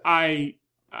sometimes I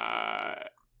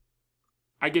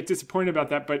I get disappointed about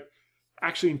that. But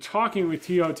actually, in talking with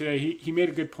Tio today, he made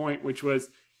a good point, which was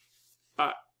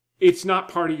it's not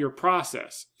part of your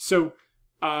process. So,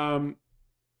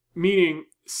 meaning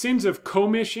sins of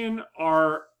commission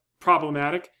are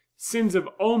problematic. Sins of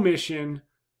omission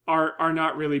are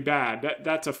not really bad.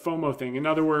 That's a FOMO thing. In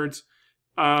other words,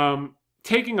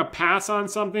 taking a pass on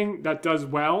something that does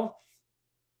well,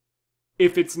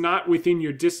 if it's not within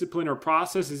your discipline or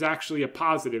process, is actually a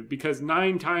positive, because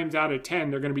 9 times out of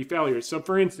 10, they're going to be failures. So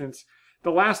for instance,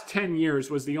 the last 10 years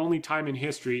was the only time in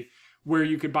history where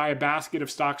you could buy a basket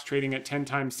of stocks trading at 10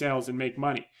 times sales and make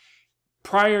money.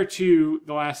 Prior to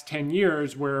the last 10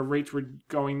 years, where rates were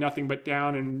going nothing but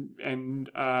down and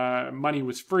money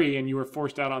was free and you were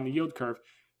forced out on the yield curve,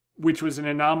 which was an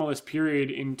anomalous period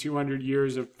in 200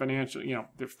 years of financial,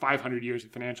 there's 500 years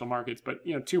of financial markets, but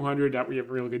 200 that we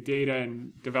have real good data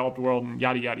and developed world and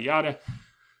yada, yada, yada.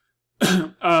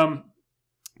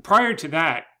 Prior to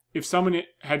that, if someone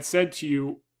had said to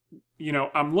you,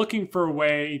 I'm looking for a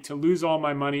way to lose all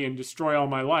my money and destroy all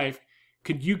my life,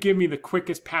 could you give me the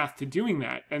quickest path to doing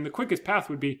that? And the quickest path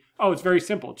would be, it's very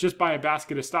simple. Just buy a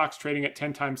basket of stocks trading at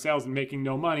 10 times sales and making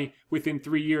no money. Within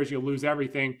 3 years, you'll lose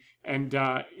everything, and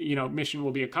mission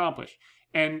will be accomplished.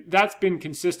 And that's been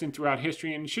consistent throughout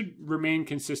history and should remain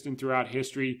consistent throughout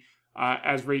history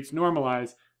as rates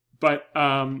normalize. But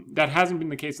that hasn't been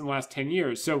the case in the last 10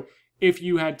 years. So if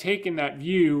you had taken that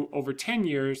view over 10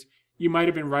 years, you might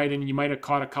have been right, and you might have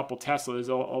caught a couple Teslas,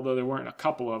 although there weren't a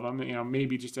couple of them,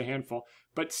 maybe just a handful.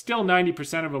 But still,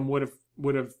 90% of them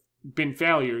would have been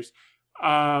failures.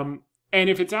 And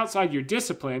if it's outside your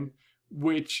discipline,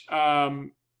 which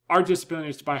our discipline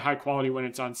is to buy high quality when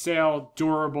it's on sale,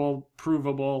 durable,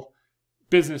 provable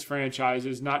business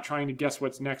franchises, not trying to guess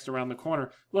what's next around the corner.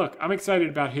 Look, I'm excited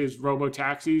about his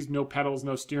robo-taxis, no pedals,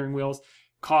 no steering wheels.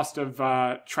 Cost of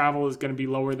travel is going to be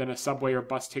lower than a subway or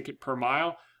bus ticket per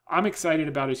mile. I'm excited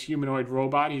about his humanoid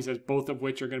robot. He says both of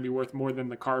which are going to be worth more than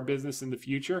the car business in the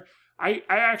future. I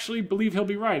actually believe he'll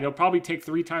be right. It'll probably take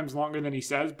 3 times longer than he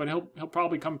says, but he'll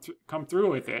probably come through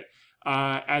with it,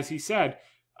 as he said.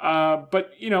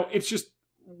 But it's just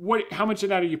how much of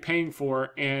that are you paying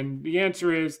for? And the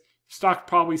answer is stock's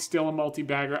probably still a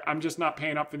multi-bagger. I'm just not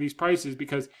paying up for these prices,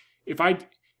 because if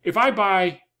I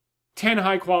buy 10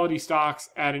 high quality stocks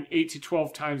at an 8 to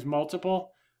 12 times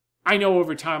multiple, I know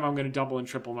over time I'm going to double and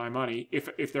triple my money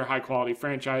if they're high quality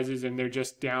franchises and they're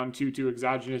just down to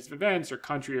exogenous events or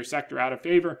country or sector out of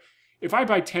favor. If I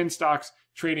buy 10 stocks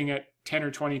trading at 10 or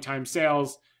 20 times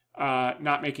sales,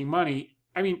 not making money,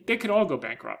 they could all go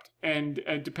bankrupt. And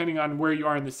depending on where you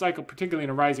are in the cycle, particularly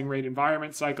in a rising rate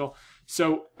environment cycle.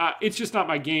 So it's just not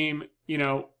my game.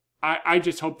 I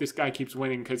just hope this guy keeps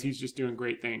winning, because he's just doing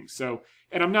great things. So,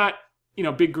 and I'm not,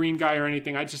 big green guy or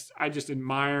anything. I just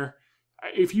admire.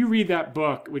 If you read that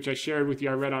book, which I shared with you,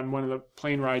 I read on one of the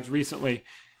plane rides recently,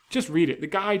 just read it. The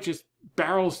guy just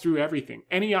barrels through everything.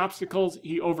 Any obstacles,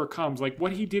 he overcomes. Like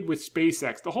what he did with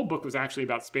SpaceX. The whole book was actually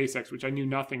about SpaceX, which I knew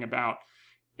nothing about.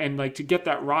 And like to get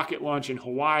that rocket launch in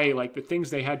Hawaii, like the things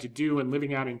they had to do and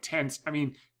living out in tents.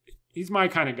 He's my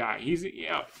kind of guy.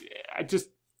 I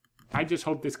just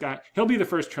hope this guy, he'll be the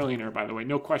first trillionaire, by the way.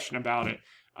 No question about it.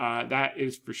 That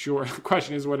is for sure. The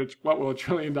question is, what will $1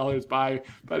 trillion buy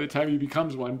by the time he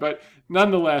becomes one? But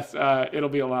nonetheless, it'll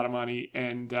be a lot of money.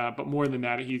 And but more than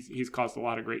that, he's caused a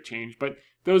lot of great change. But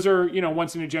those are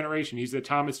once in a generation. He's the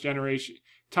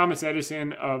Thomas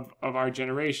Edison of our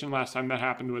generation. Last time that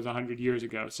happened was 100 years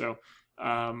ago. So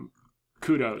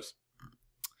kudos.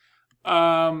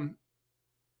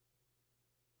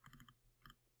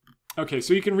 Okay,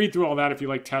 so you can read through all that if you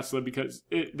like Tesla, because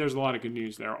there's a lot of good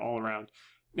news there all around.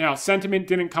 Now, sentiment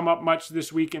didn't come up much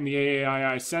this week in the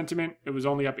AAII sentiment. It was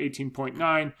only up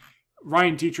 18.9.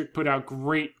 Ryan Dietrich put out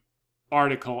great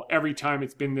article every time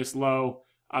it's been this low.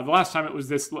 The last time it was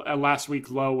this last week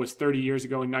low was 30 years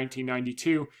ago in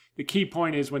 1992. The key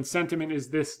point is when sentiment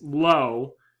is this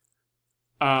low,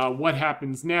 what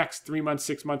happens next? 3 months,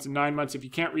 6 months, and 9 months. If you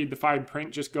can't read the fine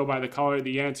print, just go by the color.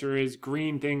 The answer is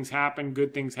green things happen,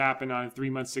 good things happen on a 3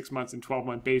 month, 6 months, and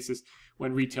 12-month basis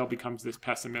when retail becomes this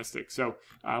pessimistic. So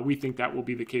we think that will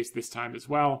be the case this time as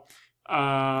well.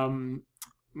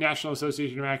 National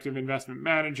Association of Active Investment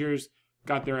Managers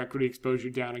got their equity exposure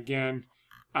down again.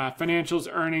 Financials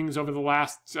earnings over the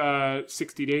last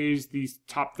 60 days, these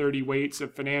top 30 weights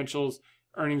of financials,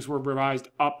 earnings were revised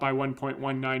up by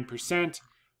 1.19%.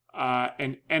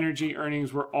 And energy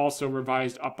earnings were also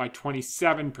revised up by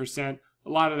 27%. A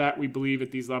lot of that, we believe, at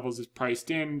these levels is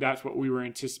priced in. That's what we were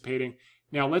anticipating.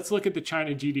 Now, let's look at the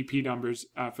China GDP numbers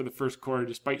for the first quarter.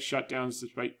 Despite shutdowns,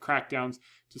 despite crackdowns,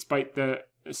 despite the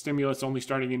stimulus only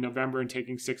starting in November and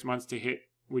taking 6 months to hit,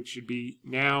 which should be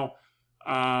now.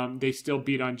 They still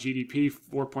beat on GDP,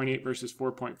 4.8 versus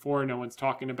 4.4. No one's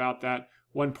talking about that.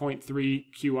 1.3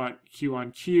 Q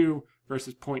on Q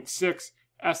versus 0.6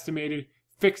 estimated.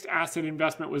 Fixed asset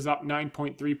investment was up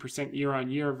 9.3% year on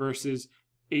year versus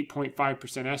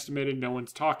 8.5% estimated. No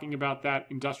one's talking about that.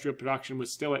 Industrial production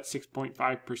was still at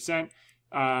 6.5%.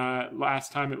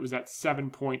 Last time it was at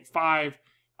 7.5.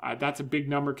 That's a big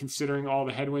number considering all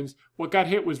the headwinds. What got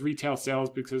hit was retail sales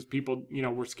because people,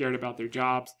 were scared about their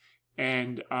jobs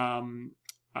and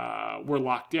were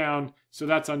locked down. So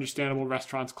that's understandable.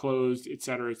 Restaurants closed, et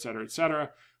cetera, et cetera, et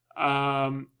cetera.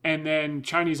 And then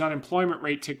Chinese unemployment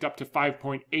rate ticked up to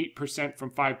 5.8% from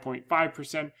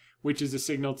 5.5%, which is a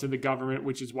signal to the government,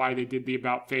 which is why they did the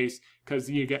about face, because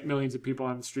you get millions of people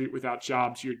on the street without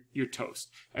jobs, you're toast.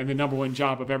 And the number one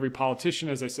job of every politician,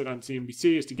 as I said on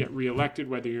CNBC, is to get reelected,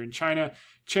 whether you're in China,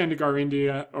 Chandigarh,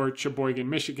 India, or Sheboygan,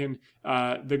 Michigan.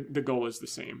 The goal is the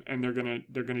same, and they're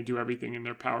gonna do everything in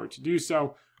their power to do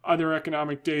so. Other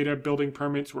economic data, building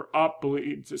permits were up,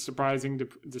 it's surprising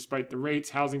despite the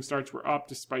rates. Housing starts were up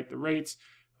despite the rates.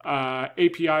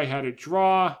 API had a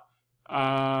draw.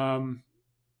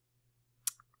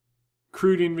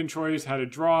 Crude inventories had a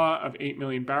draw of 8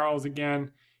 million barrels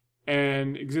again.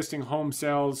 And existing home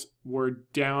sales were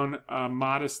down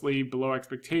modestly below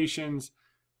expectations.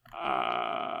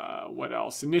 What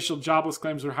else? Initial jobless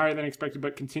claims were higher than expected,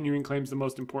 but continuing claims, the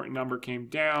most important number, came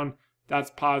down.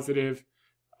 That's positive.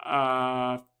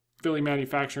 Philly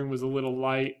manufacturing was a little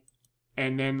light.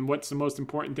 And then what's the most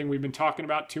important thing we've been talking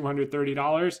about?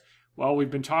 $230. Well, we've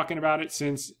been talking about it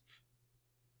since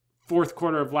fourth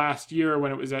quarter of last year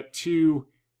when it was at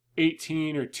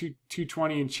 218 or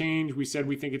 220 and change. We said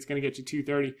we think it's going to get to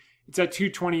 230. It's at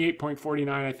 228.49.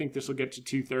 I think this will get to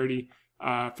 230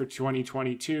 for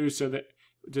 2022. So that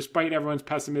despite everyone's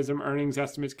pessimism, earnings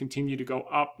estimates continue to go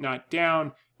up, not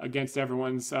down, against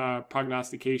everyone's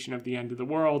prognostication of the end of the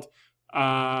world.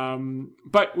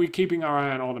 But we're keeping our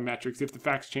eye on all the metrics. If the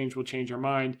facts change, we'll change our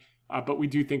mind. But we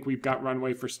do think we've got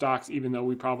runway for stocks, even though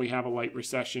we probably have a light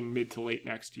recession mid to late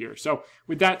next year. So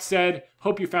with that said,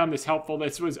 hope you found this helpful.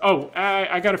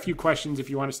 I got a few questions if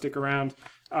you want to stick around.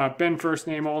 Ben, first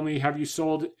name only. Have you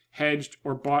sold, hedged,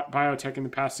 or bought biotech in the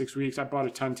past 6 weeks? I bought a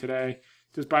ton today.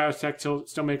 Does biotech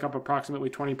still make up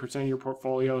approximately 20% of your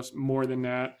portfolios? More than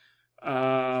that.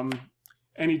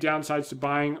 Any downsides to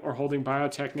buying or holding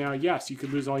biotech now? Yes, you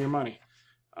could lose all your money.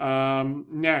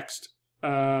 Next,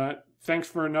 thanks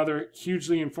for another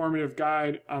hugely informative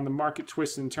guide on the market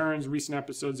twists and turns. Recent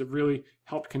episodes have really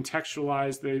helped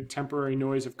contextualize the temporary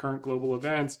noise of current global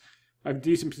events. I have a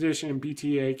decent position in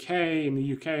BTAK in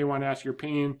the UK. I want to ask your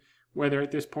opinion whether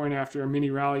at this point after a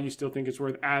mini rally you still think it's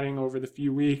worth adding over the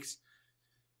few weeks.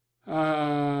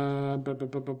 I've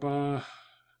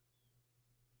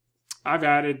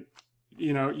added,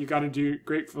 you got to do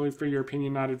gratefully for your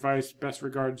opinion, not advice. Best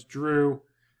regards, Drew.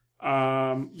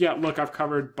 Yeah, look, I've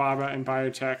covered BABA and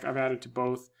biotech. I've added to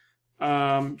both.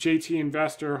 JT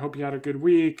Investor, hope you had a good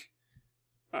week.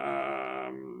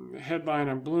 Headline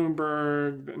on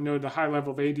Bloomberg, note the high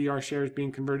level of ADR shares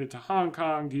being converted to Hong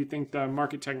Kong. Do you think the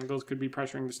market technicals could be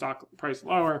pressuring the stock price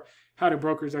lower? How do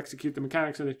brokers execute the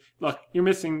mechanics of it? Look, you're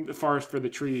missing the forest for the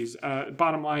trees.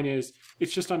 Bottom line is,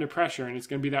 it's just under pressure, and it's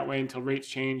going to be that way until rates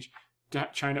change,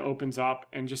 China opens up,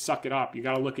 and just suck it up. You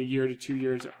got to look a year to 2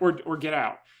 years, or get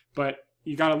out. But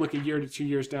you got to look a year to 2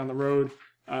 years down the road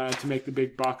to make the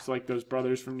big bucks like those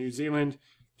brothers from New Zealand.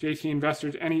 JT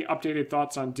Investors, any updated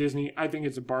thoughts on Disney? I think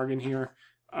it's a bargain here.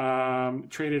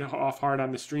 Traded off hard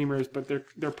on the streamers, but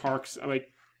their parks,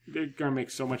 they're going to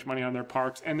make so much money on their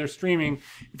parks. And their streaming,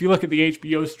 if you look at the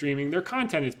HBO streaming, their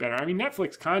content is better. I mean,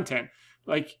 Netflix content,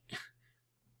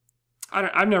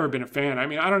 I've never been a fan. I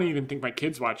mean, I don't even think my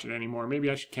kids watch it anymore. Maybe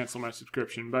I should cancel my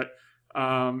subscription. But,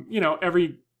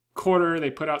 every quarter they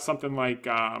put out something like,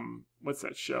 what's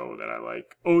that show that I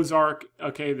like? Ozark.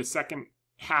 Okay, the second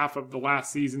half of the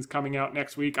last season's coming out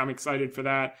next week. I'm excited for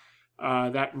that.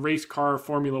 That race car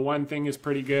Formula One thing is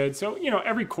pretty good. So,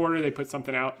 every quarter they put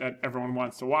something out that everyone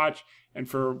wants to watch. And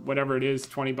for whatever it is,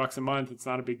 $20 a month, it's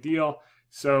not a big deal.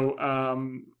 So,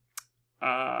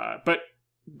 but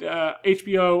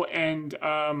HBO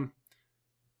and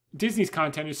Disney's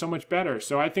content is so much better.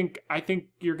 So I think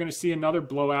you're going to see another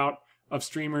blowout of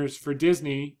streamers for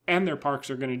Disney, and their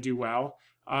parks are going to do well.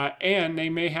 And they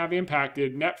may have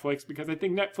impacted Netflix, because I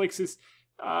think Netflix is,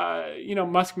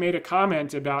 Musk made a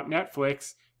comment about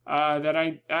Netflix that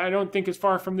I don't think is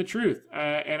far from the truth.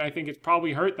 And I think it's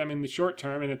probably hurt them in the short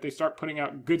term. And if they start putting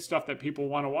out good stuff that people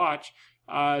want to watch,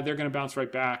 they're going to bounce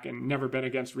right back, and never bet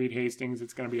against Reed Hastings.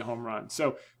 It's going to be a home run.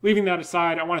 So leaving that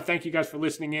aside, I want to thank you guys for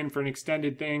listening in for an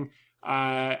extended thing.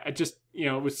 I just,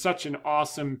 it was such an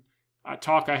awesome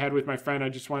talk I had with my friend. I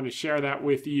just wanted to share that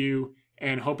with you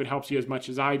and hope it helps you as much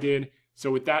as I did.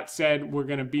 So with that said, we're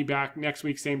going to be back next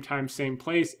week, same time, same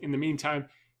place. In the meantime,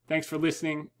 thanks for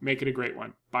listening. Make it a great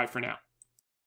one. Bye for now.